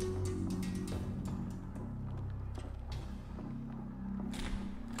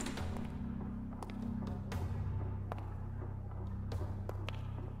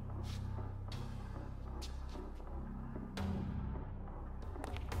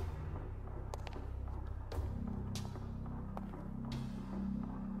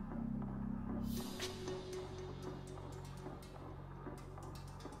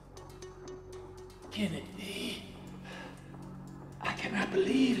 Can it be? I cannot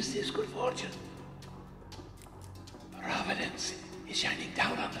believe this good fortune. Providence is shining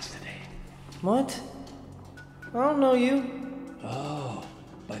down on us today. What? I don't know you. Oh,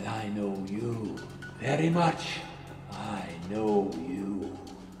 but I know you very much. I know you.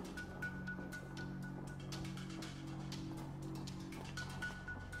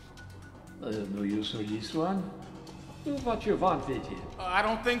 No use for this one. Do what you want with it. I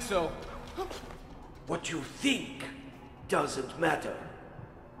don't think so. What you think doesn't matter.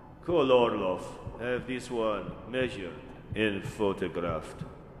 Call Orlov. Have this one measured and photographed.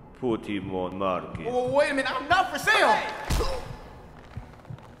 Put him on market. Oh, wait a minute, I'm not for sale!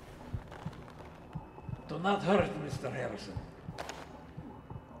 Do not hurt Mr. Harrison.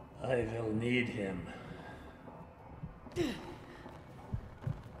 I will need him.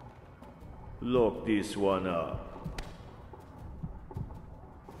 Lock this one up.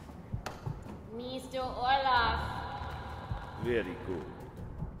 Mr. Orloff. Very good.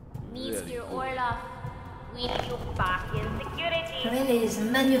 Mr. Orloff. Will you back in security? Elle is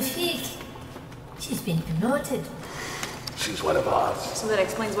magnifique. She's been promoted. She's one of ours. So that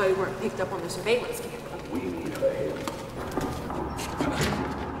explains why we weren't picked up on the surveillance camera. We need her here.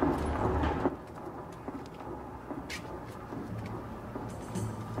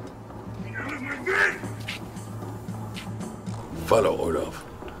 Follow Orlov.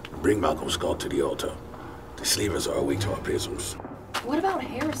 Bring Malcolm Scott to the altar. The slavers are weak to our prisms. What about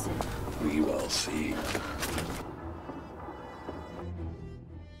Harrison? We will see.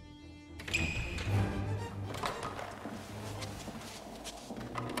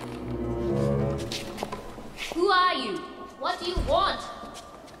 Who are you? What do you want?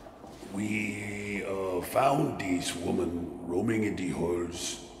 We found this woman roaming in the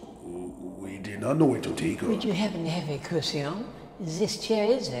halls. We did not know where to take her. Would you happen to have a cushion? This chair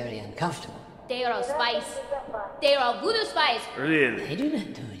is very uncomfortable. They are a spice. They are a voodoo spice. Really? I do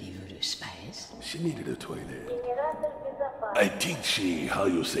not do the voodoo spice. She needed a toilet. I think she, how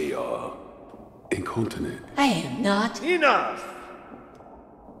you say, incontinent. I am not. Enough!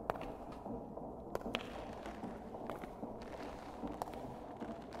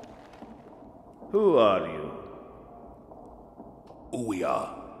 Who are you? Who we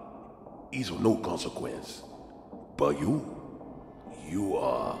are is of no consequence. But you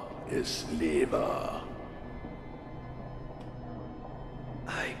are a slaver.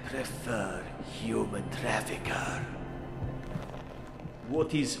 I prefer human trafficker.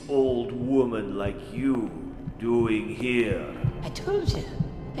 What is old woman like you doing here? I told you.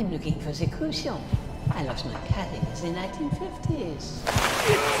 I'm looking for the cushion. I lost my cat in the 1950s.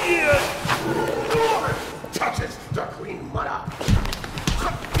 Touches the Queen Mother.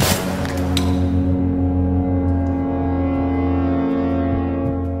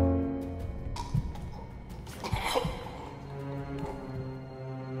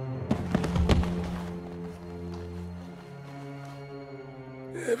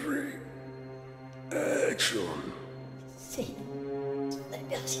 Every action. See, la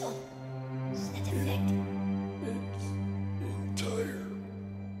version. Cet effect. It's entire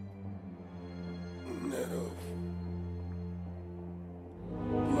net of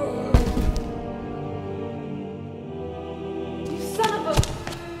blood. You son of a...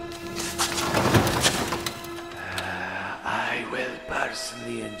 I will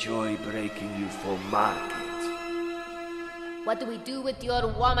personally enjoy breaking you for market. What do we do with your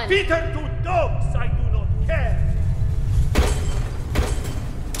woman? Feed her to dogs! I do not care!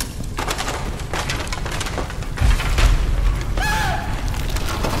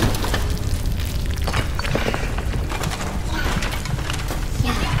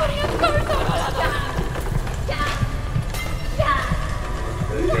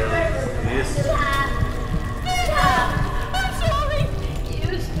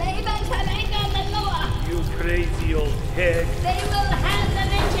 Crazy old head. They will have the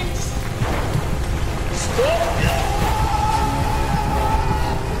vengeance. Stop!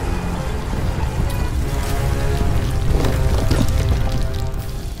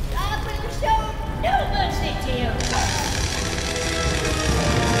 I will show no mercy to you.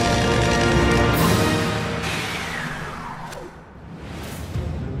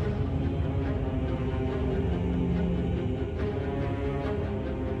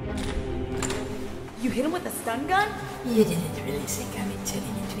 You hit him with a stun gun? You didn't really think I would turn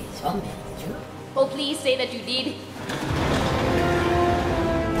him into a zombie, did you? Oh, please say that you did.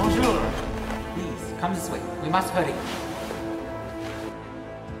 Bonjour. Please, come this way. We must hurry.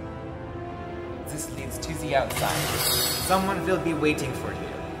 This leads to the outside. Someone will be waiting for you.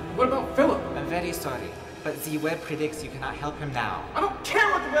 What about Philip? I'm very sorry, but the web predicts you cannot help him now. I don't care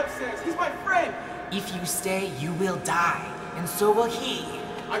what the web says. He's my friend. If you stay, you will die, and so will he.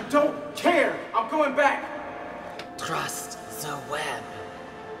 I don't care. I'm going back. Trust the web.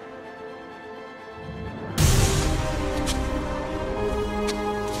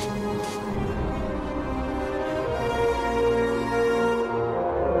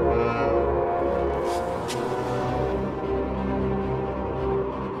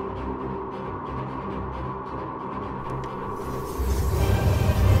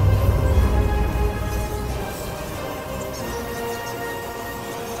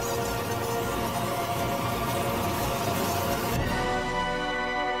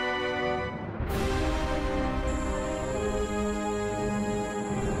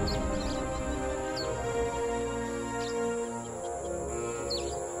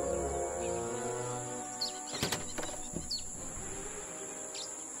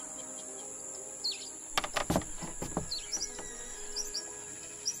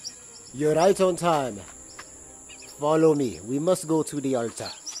 You're right on time. Follow me. We must go to the altar.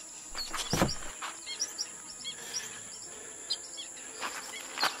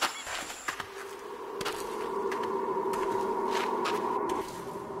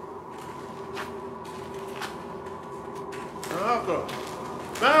 Malcolm!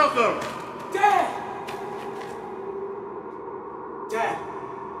 Malcolm! Dad! Dad,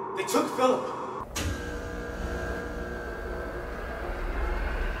 they took Philip.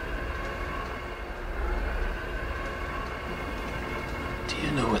 Do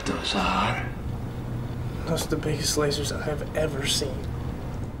you know what those are? Those are the biggest lasers I have ever seen.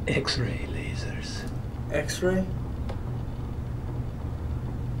 X-ray lasers. X-ray?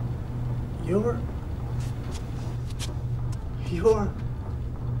 You're...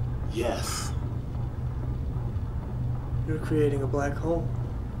 Yes. You're creating a black hole.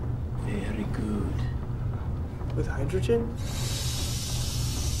 Very good. With hydrogen?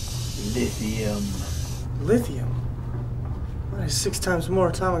 Lithium. Lithium? That is 6 times more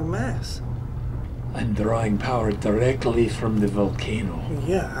atomic mass. I'm drawing power directly from the volcano.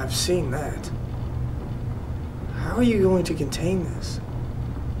 Yeah, I've seen that. How are you going to contain this?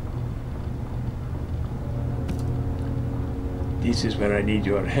 This is where I need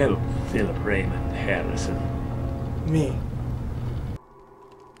your help, Philip Raymond Harrison. Me?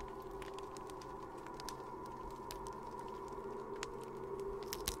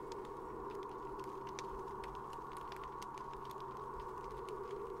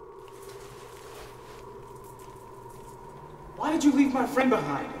 Why did you leave my friend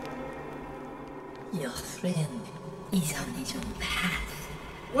behind? Your friend is on his own path.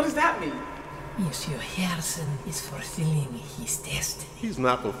 What does that mean? Monsieur Harrison is fulfilling his destiny. He's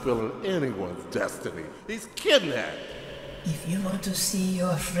not fulfilling anyone's destiny. He's kidnapped. If you want to see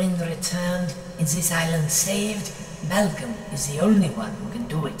your friend returned and this island saved, Malcolm is the only one who can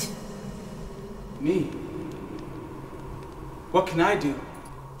do it. Me? What can I do?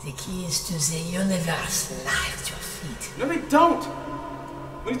 The keys to the universe lie at your feet. No, they don't!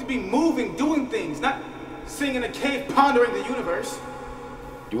 We need to be moving, doing things, not sitting in a cave pondering the universe.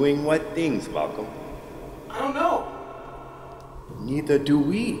 Doing what things, Malcolm? I don't know. Neither do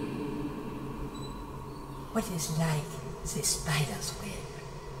we. What is like the spider's web?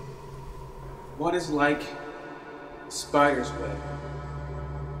 What is like spider's web?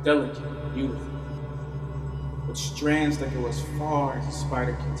 Delicate, beautiful, with strands that go as far as a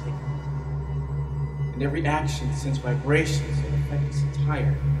spider can take. And every action sends vibrations that affect its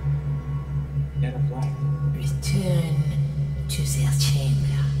entire net of light. Return to their chamber.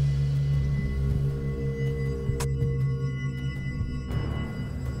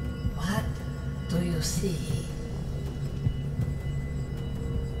 What do you see?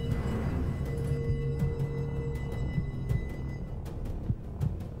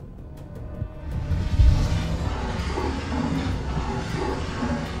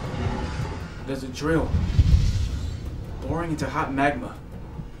 There's a drill boring into hot magma.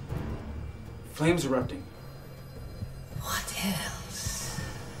 Flames erupting. What else?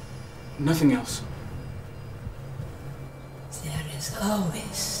 Nothing else. There is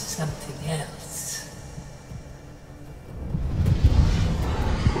always something else.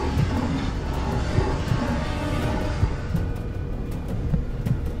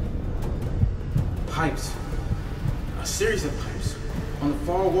 Pipes. A series of pipes on the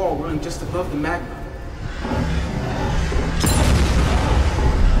far wall running just above the magma.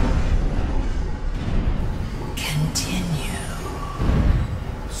 Continue.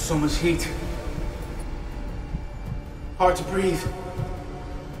 So much heat. Hard to breathe.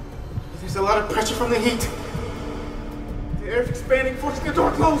 There's a lot of pressure from the heat. The air is expanding, forcing the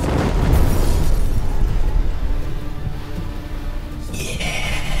door closed.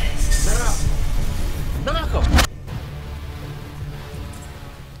 Yes. Malcolm!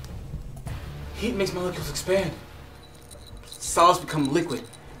 Heat makes molecules expand. Solids become liquid,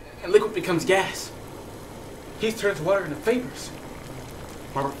 and liquid becomes gas. Heat turns water into vapors.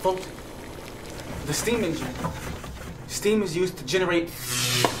 Robert Fulton. The steam engine. Steam is used to generate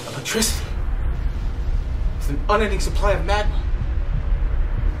electricity. It's an unending supply of magma.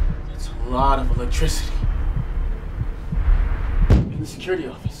 That's a lot of electricity. In the security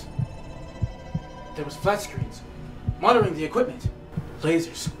office, there was flat screens monitoring the equipment.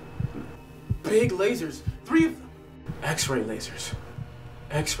 Lasers. Big lasers. 3 of them. X-ray lasers.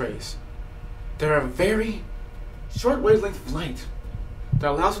 X-rays. They're a very short wavelength of light that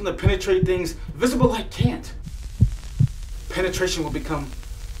allows them to penetrate things visible light can't. Penetration will become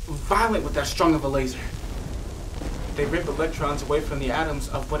violent with that strong of a laser. They rip electrons away from the atoms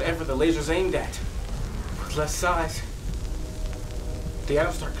of whatever the laser's aimed at. With less size, the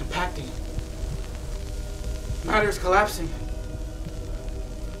atoms start compacting. Matter is collapsing.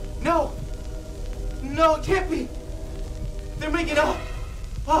 No! No, it can't be! They're making up!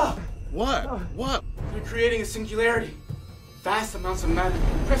 Ah! What? What? They're creating a singularity. Vast amounts of matter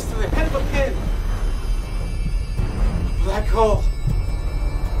pressed to the head of a pin. A black hole.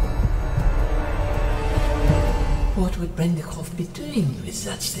 What would Brendikov be doing with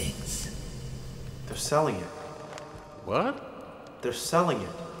such things? They're selling it. What? They're selling it.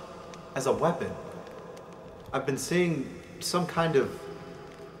 As a weapon. I've been seeing some kind of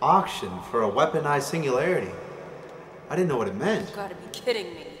auction for a weaponized singularity. I didn't know what it meant. You gotta be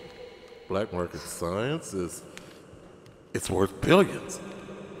kidding me. Black market science is... it's worth billions.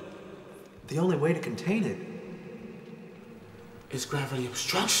 The only way to contain it is gravity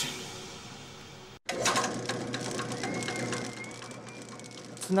obstruction.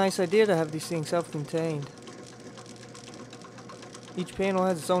 It's a nice idea to have these things self-contained. Each panel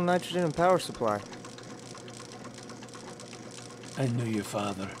has its own nitrogen and power supply. I knew your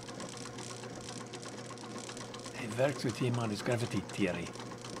father. I worked with him on his gravity theory.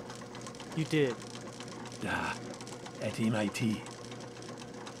 You did? Yeah, at MIT.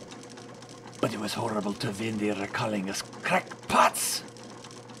 But it was horrible to Wendy calling us crackpots.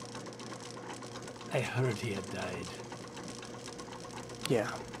 I heard he had died.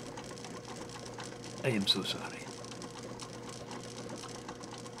 Yeah. I am so sorry.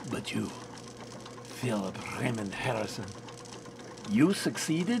 But you, Philip Raymond Harrison, you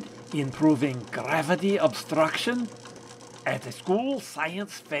succeeded in proving gravity obstruction at a school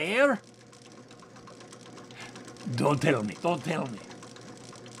science fair? Don't tell me, don't tell me.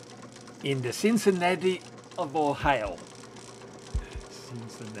 In the Cincinnati of Ohio.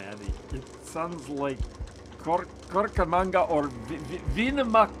 Cincinnati. It sounds like Corcamanga or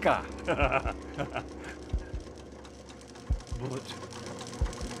Winnemucca. But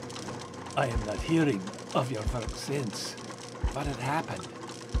I am not hearing of your work since. What had happened?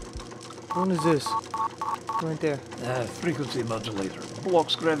 What is this? Right there. Frequency modulator.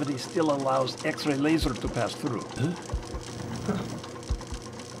 Blocks gravity, still allows X-ray laser to pass through. Huh?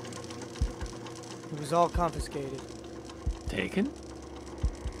 It was all confiscated. Taken?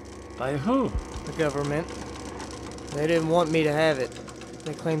 By who? The government. They didn't want me to have it.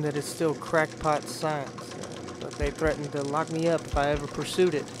 They claimed that it's still crackpot science, but they threatened to lock me up if I ever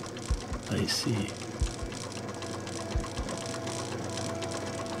pursued it. I see.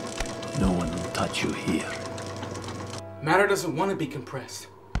 No one will touch you here. Matter doesn't want to be compressed.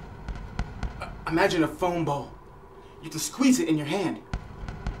 Imagine a foam ball. You can squeeze it in your hand.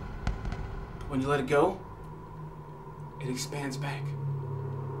 But when you let it go, it expands back.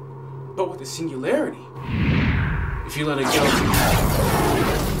 But with the singularity, if you let it go,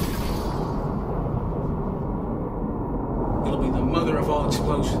 it'll be the mother of all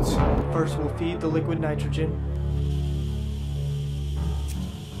explosions. First we'll feed the liquid nitrogen.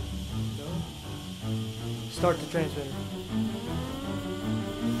 Start the transmitter.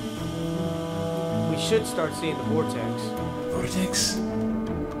 We should start seeing the vortex. Vortex?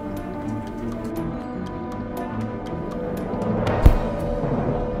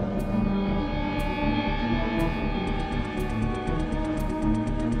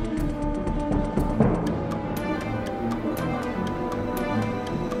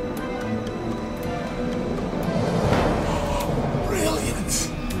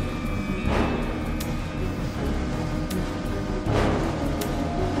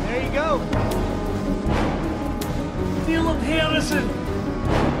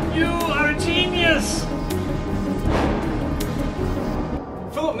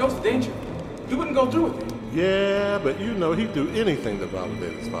 He'd do anything to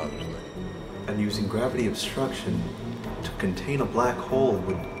validate his father's name. And using gravity obstruction to contain a black hole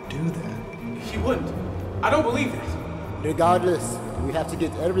would do that. He wouldn't. I don't believe that. Regardless, we have to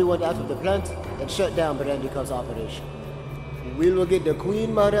get everyone out of the plant and shut down Brandikov's operation. We will get the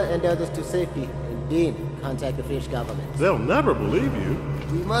Queen Mother and others to safety and then contact the French government. They'll never believe you.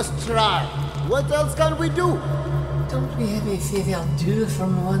 We must try. What else can we do? Don't we have a favor due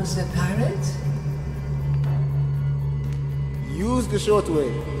from once a pirate? Use the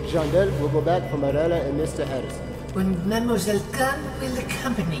shortwave. Jandel will go back for Marella and Mr. Harrison. When Mademoiselle Khan will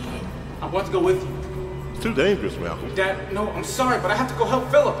accompany him. I want to go with you. It's too dangerous, Malcolm. Dad, no, I'm sorry, but I have to go help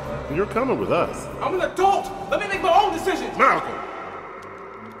Philip. You're coming with us. I'm an adult. Let me make my own decisions. Malcolm!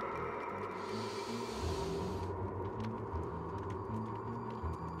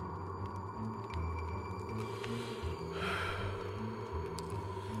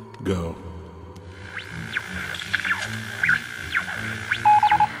 Go.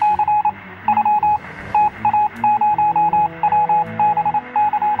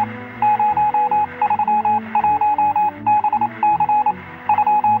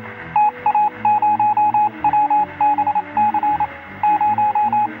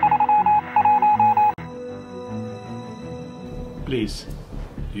 Please,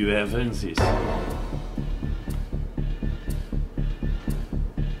 you have earned this.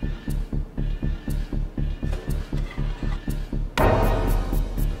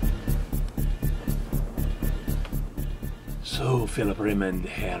 So, Philip Raymond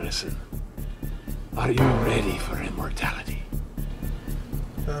Harrison, are you ready for immortality?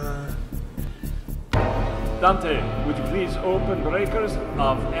 Dante, would you please open breakers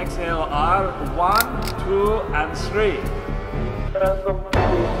of XLR 1, 2, and 3?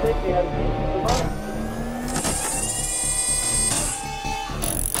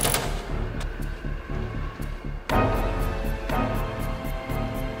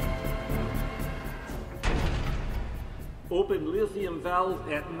 Open lithium valve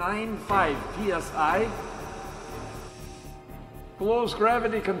at 9.5 psi. Close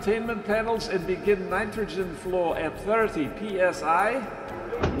gravity containment panels and begin nitrogen flow at 30 psi.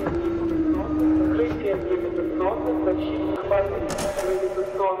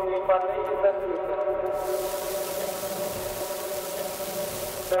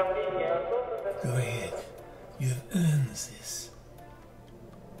 Go ahead. You've earned this.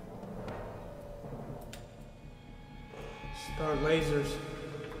 Start lasers.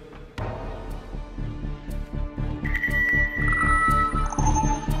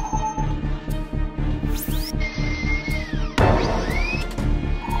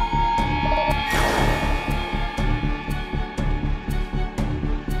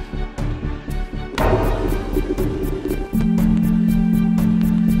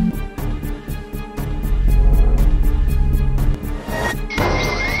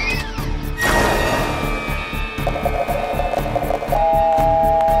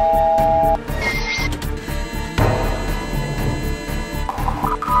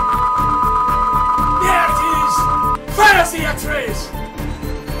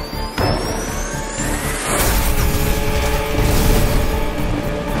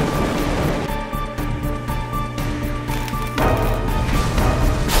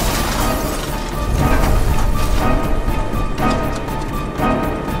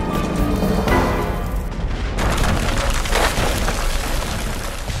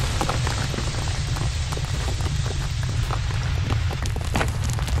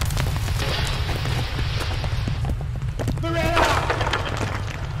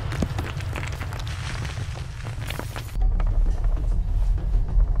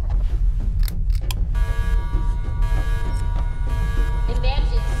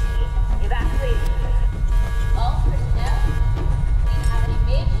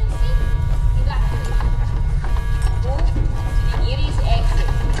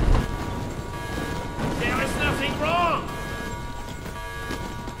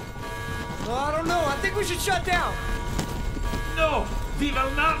 Shut down! No! We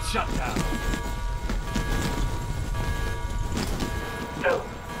will not shut down! No,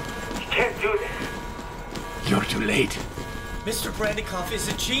 you can't do this. You're too late. Mr. Brandikoff is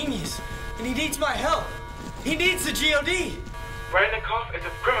a genius, and he needs my help. He needs the GOD. Brandikoff is a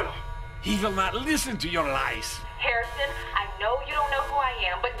criminal. He will not listen to your lies. Harrison, I know you don't know who I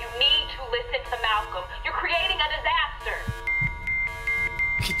am, but you need to listen to Malcolm. You're creating a disaster.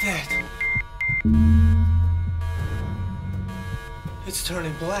 Look at that. It's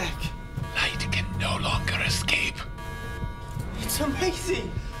turning black. Light can no longer escape. It's amazing.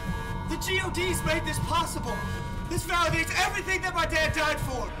 The GOD's made this possible. This validates everything that my dad died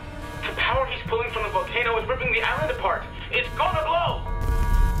for. The power he's pulling from the volcano is ripping the island apart. It's gonna blow.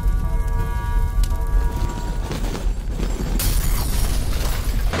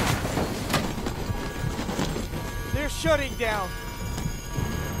 They're shutting down.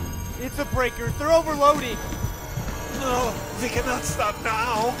 It's the breakers. They're overloading. No, they cannot stop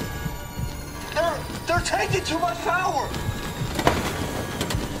now. They're taking too much power.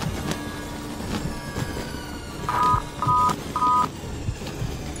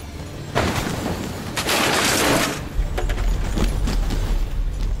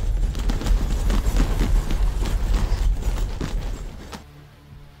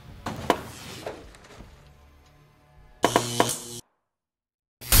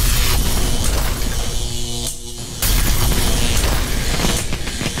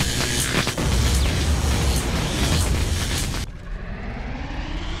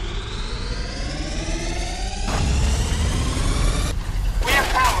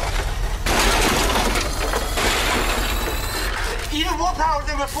 Even more power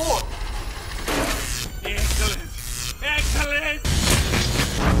than before! Excellent! Excellent!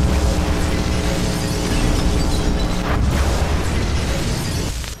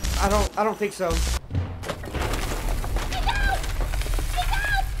 I don't think so.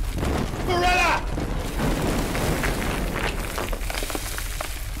 Beretta!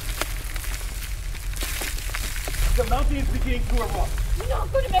 getting through a rock. We're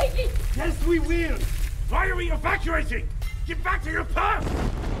not gonna make it! Yes, we will! Why are we evacuating? Get back to your post!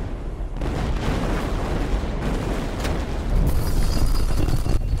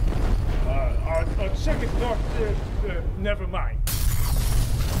 On second thought, never mind.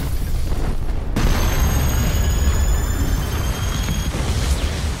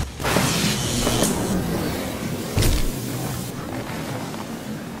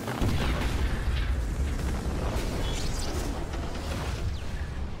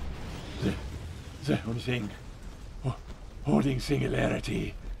 The only thing holding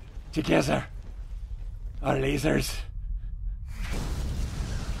Singularity together are lasers.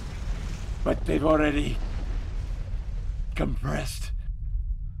 But they've already compressed.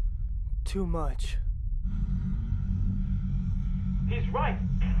 Too much. He's right.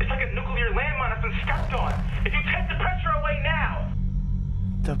 It's like a nuclear landmine has been stepped on. If you take the pressure away now!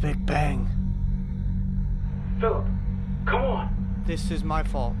 The Big Bang. Philip, come on. This is my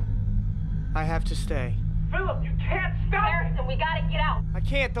fault. I have to stay. Philip, you can't stop! Harrison, we gotta get out. I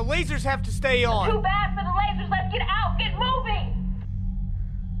can't. The lasers have to stay on. Too bad for the lasers. Let's get out. Get moving!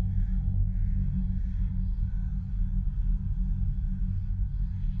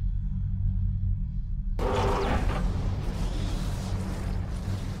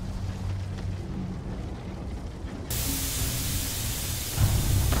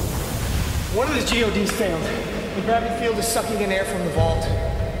 One of the GODs failed. The gravity field is sucking in air from the vault.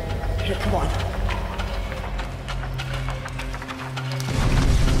 Here, come on.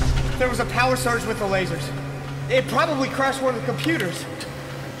 There was a power surge with the lasers. It probably crashed one of the computers.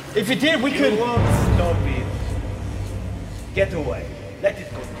 If it did, we could... You won't stop it. Get away. Let it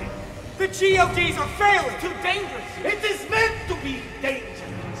continue. The GODs are failing! Too dangerous! It is meant to be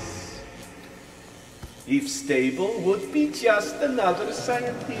dangerous. If stable, would be just another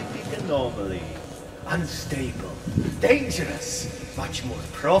scientific anomaly. Unstable, dangerous, much more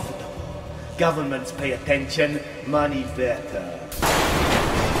profitable. Governments pay attention, money better.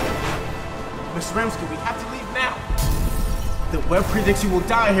 Mr. Ramsky, we have to leave now. The web predicts you will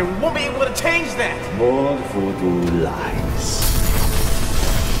die here. We won't be able to change that. More voodoo lies.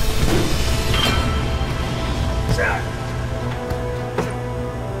 Sir.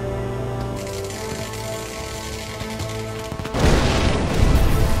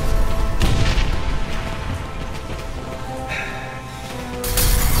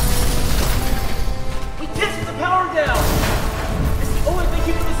 We tested the power down. It's the only thing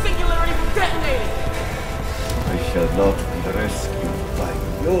keeping the singularity from detonating. I shall not be rescued by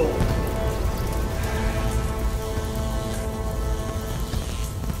you.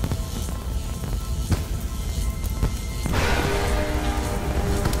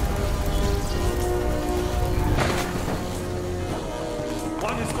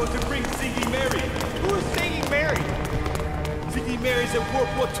 One is going to bring Ziggy Mary. Who is Ziggy Mary? Ziggy Mary's a World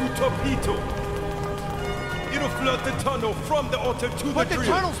War II torpedo. It'll flood the tunnel from the altar to the drill. But the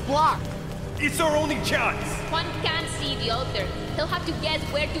tunnel's blocked. It's our only chance. Juan can't see the altar. He'll have to guess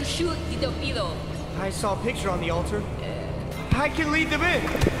where to shoot the torpedo. I saw a picture on the altar. I can lead them in.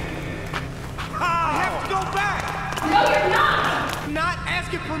 I have to go back. No, you're not! Not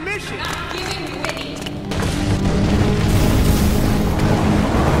asking permission. Not giving you any.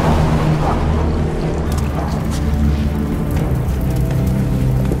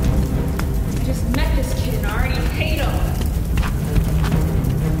 I just met this kid and I already hate him.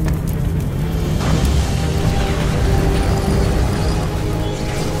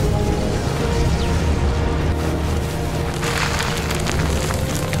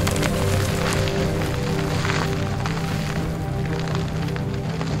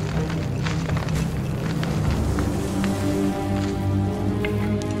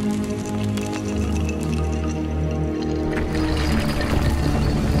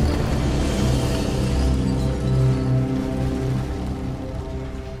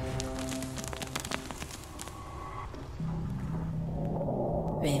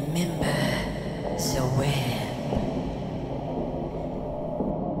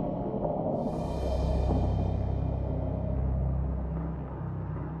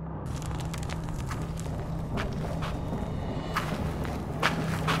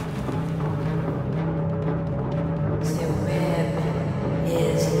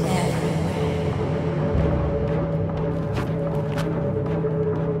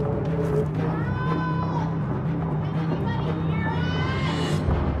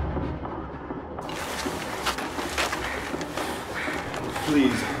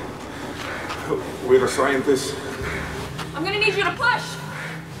 Please. We're a scientist. I'm gonna need you to push.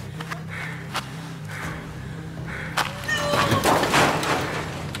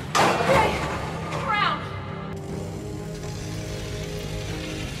 Okay, around.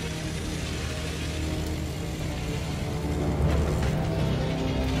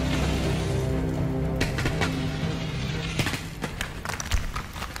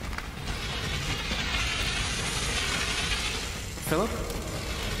 Philip?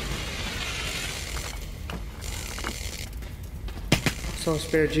 Saw a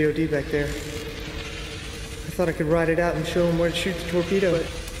spare GOD back there. I thought I could ride it out and show him where to shoot the torpedo, but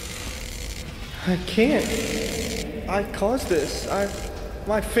I can't. I caused this.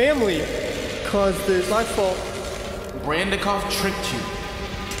 My family caused this. My fault. Randikov tricked you.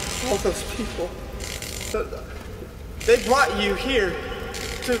 All those people. They brought you here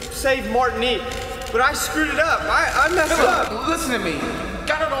to save Martinique, but I screwed it up. I messed up. Listen to me. You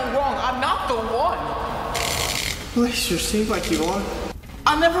got it all wrong. I'm not the one. Well, you sure seem like you are.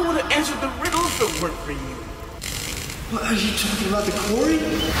 I never would have answered the riddle if it weren't for you. What, are you talking about the quarry?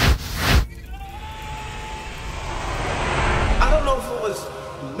 I don't know if it was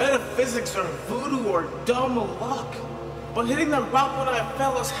metaphysics or voodoo or dumb luck, but hitting that rock when I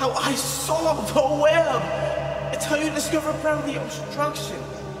fell is how I saw the web. It's how you discover part of the obstruction.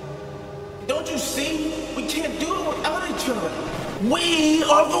 Don't you see? We can't do it without each other. We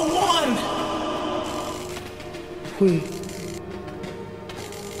are the one! We?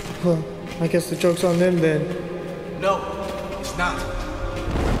 Well, I guess the joke's on them then. No, it's not.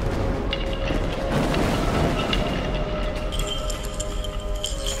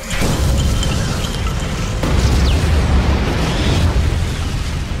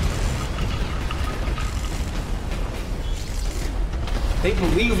 They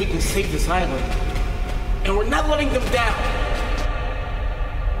believe we can save this island, and we're not letting them down.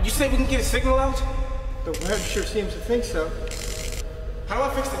 You say we can get a signal out? The web sure seems to think so. How do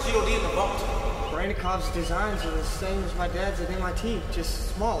I fix the GOD in the vault? Randikov's designs are the same as my dad's at MIT,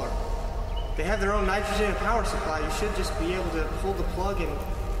 just smaller. They have their own nitrogen and power supply. You should just be able to pull the plug and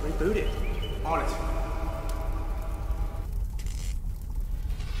reboot it. On it.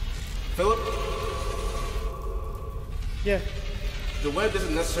 Philip? Yeah. The web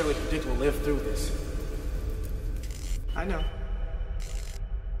doesn't necessarily predict we'll live through this. I know.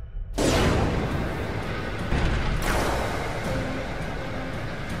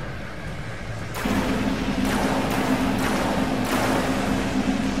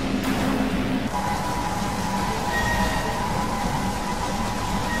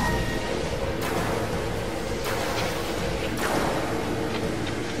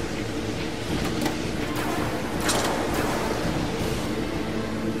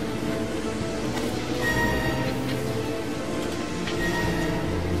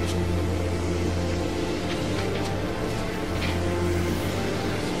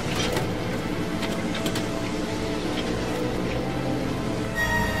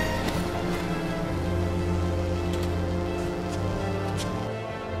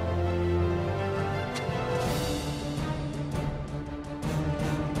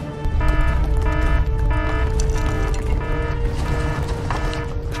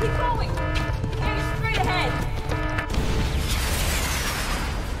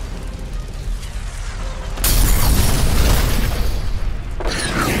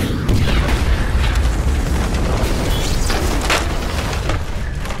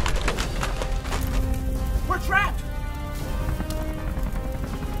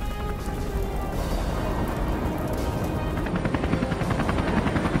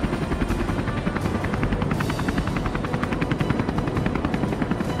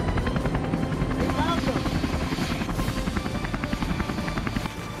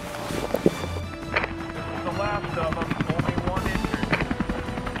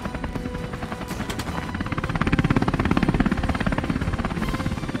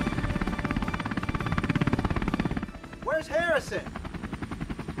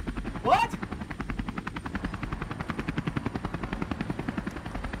 What?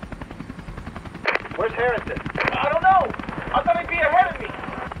 Where's Harrison? I don't know. I thought he'd be ahead of me.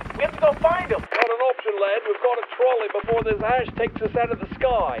 We have to go find him. Not an option, lad. We've got a trolley before this ash takes us out of the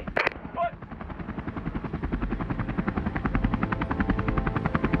sky.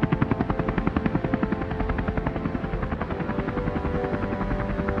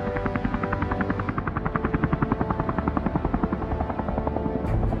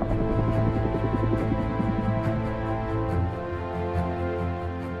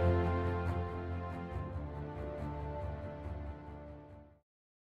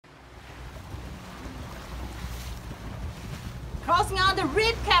 Crossing on the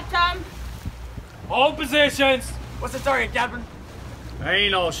reef, Captain. All positions. What's the target, Captain? I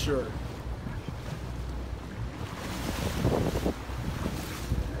ain't all sure.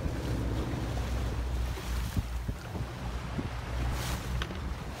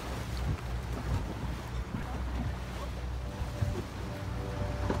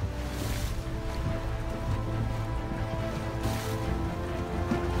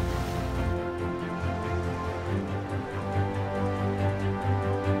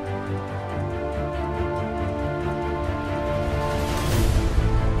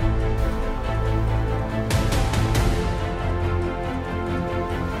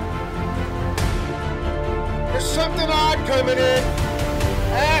 coming in.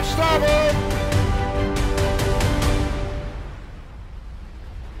 Aft starboard.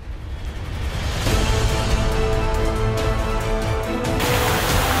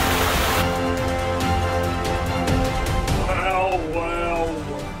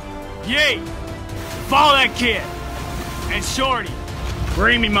 Yay! Follow that kid! And Shorty,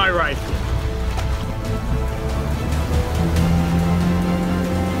 bring me my rifle.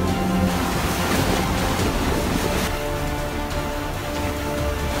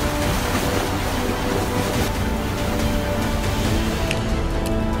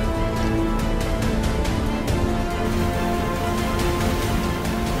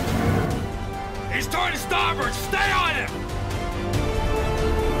 He's toward the starboard! Stay on him!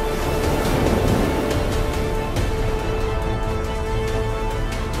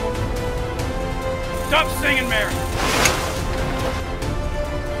 Stop singing, Mary!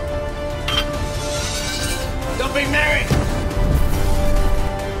 Dumping Mary!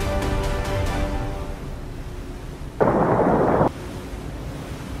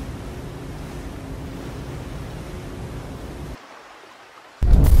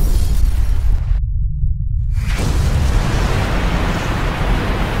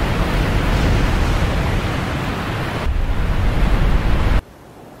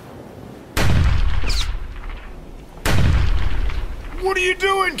 What are you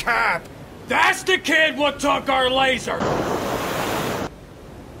doing, Cap? That's the kid what took our laser!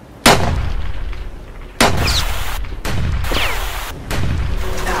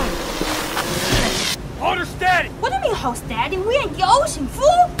 Hold her steady! What do you mean, hold steady? We ain't the ocean,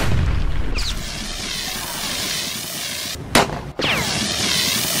 fool!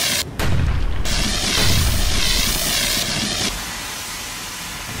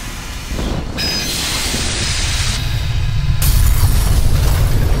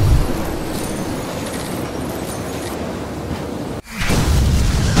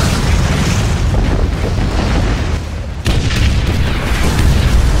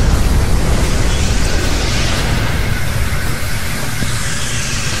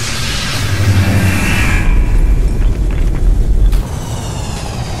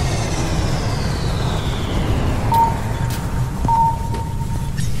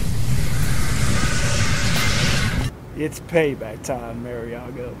 It's payback time,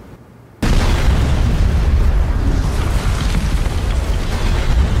 Mariago.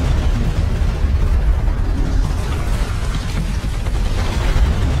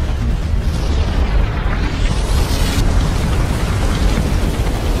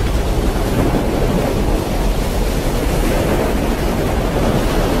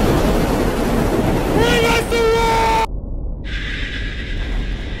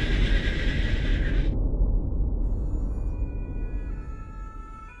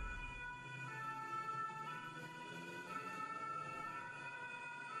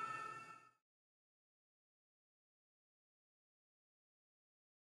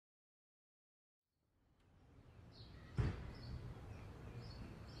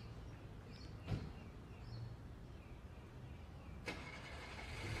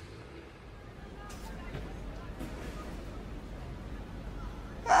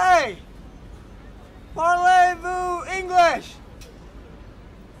 Hey! Parlez-vous English?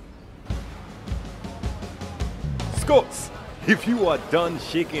 Scots, if you are done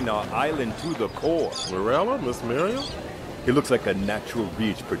shaking our island to the core. Morella, Miss Miriam? It looks like a natural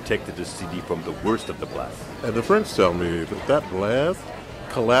ridge protected the city from the worst of the blast. And the French tell me that blast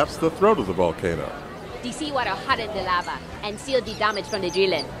collapsed the throat of the volcano. The seawater hardened the lava and sealed the damage from the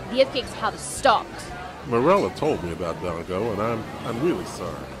drilling. The earthquakes have stopped. Morella told me about Dongo, and I'm really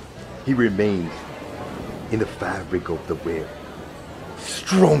sorry. He remains in the fabric of the web,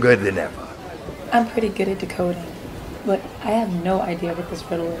 stronger than ever. I'm pretty good at decoding, but I have no idea what this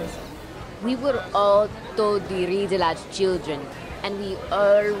riddle is. We were all told the riddle as children, and we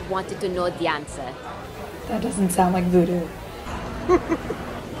all wanted to know the answer. That doesn't sound like voodoo.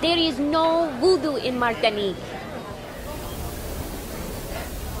 There is no voodoo in Martinique.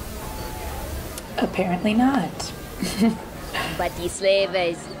 Apparently not. But the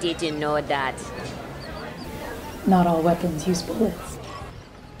slavers didn't know that. Not all weapons use bullets.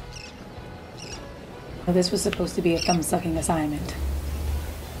 This was supposed to be a thumb-sucking assignment.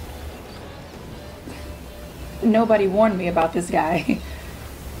 Nobody warned me about this guy.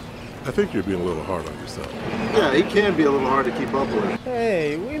 I think you're being a little hard on yourself. Yeah, he can be a little hard to keep up with.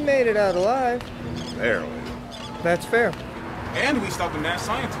 Hey, we made it out alive. Barely. That's fair. And we stopped a mad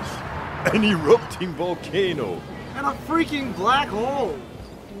scientist. An erupting volcano. And a freaking black hole.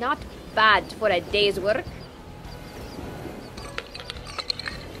 Not bad for a day's work.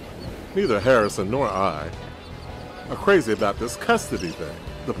 Neither Harrison nor I are crazy about this custody thing.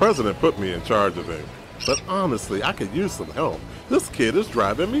 The president put me in charge of it. But honestly, I could use some help. This kid is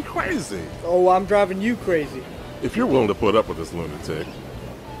driving me crazy. Oh, I'm driving you crazy. If you're willing to put up with this lunatic,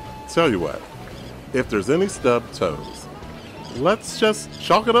 tell you what, if there's any stubbed toes, let's just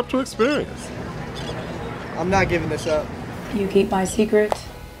chalk it up to experience. I'm not giving this up. You keep my secret,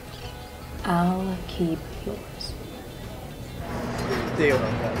 I'll keep yours. Deal on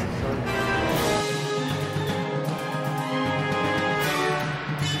that, son.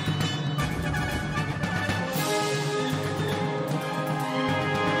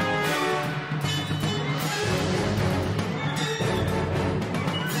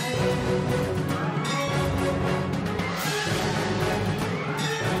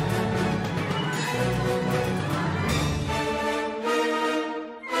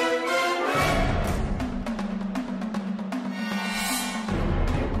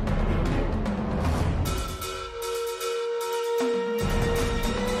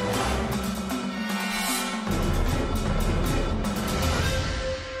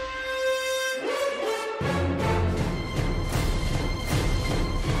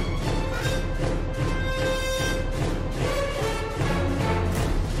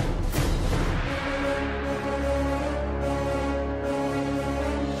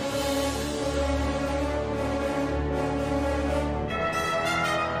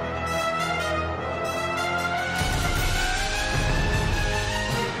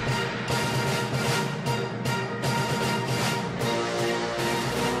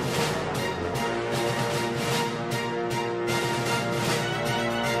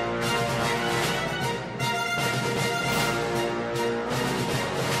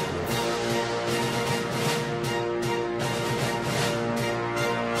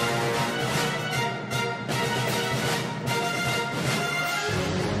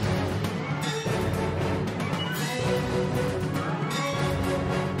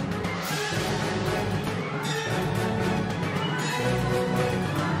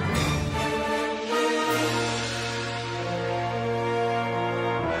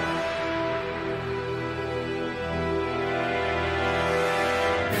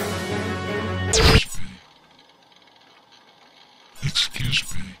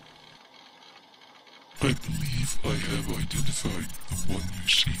 Excuse me. I believe I have identified the one you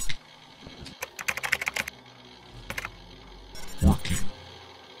seek. Working.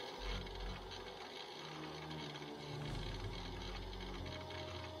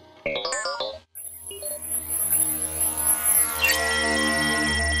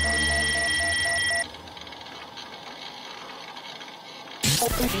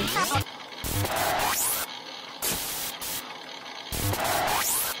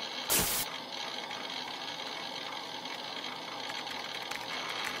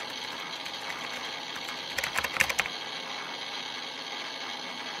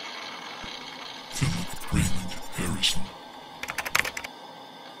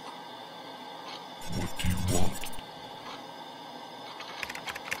 What do you want?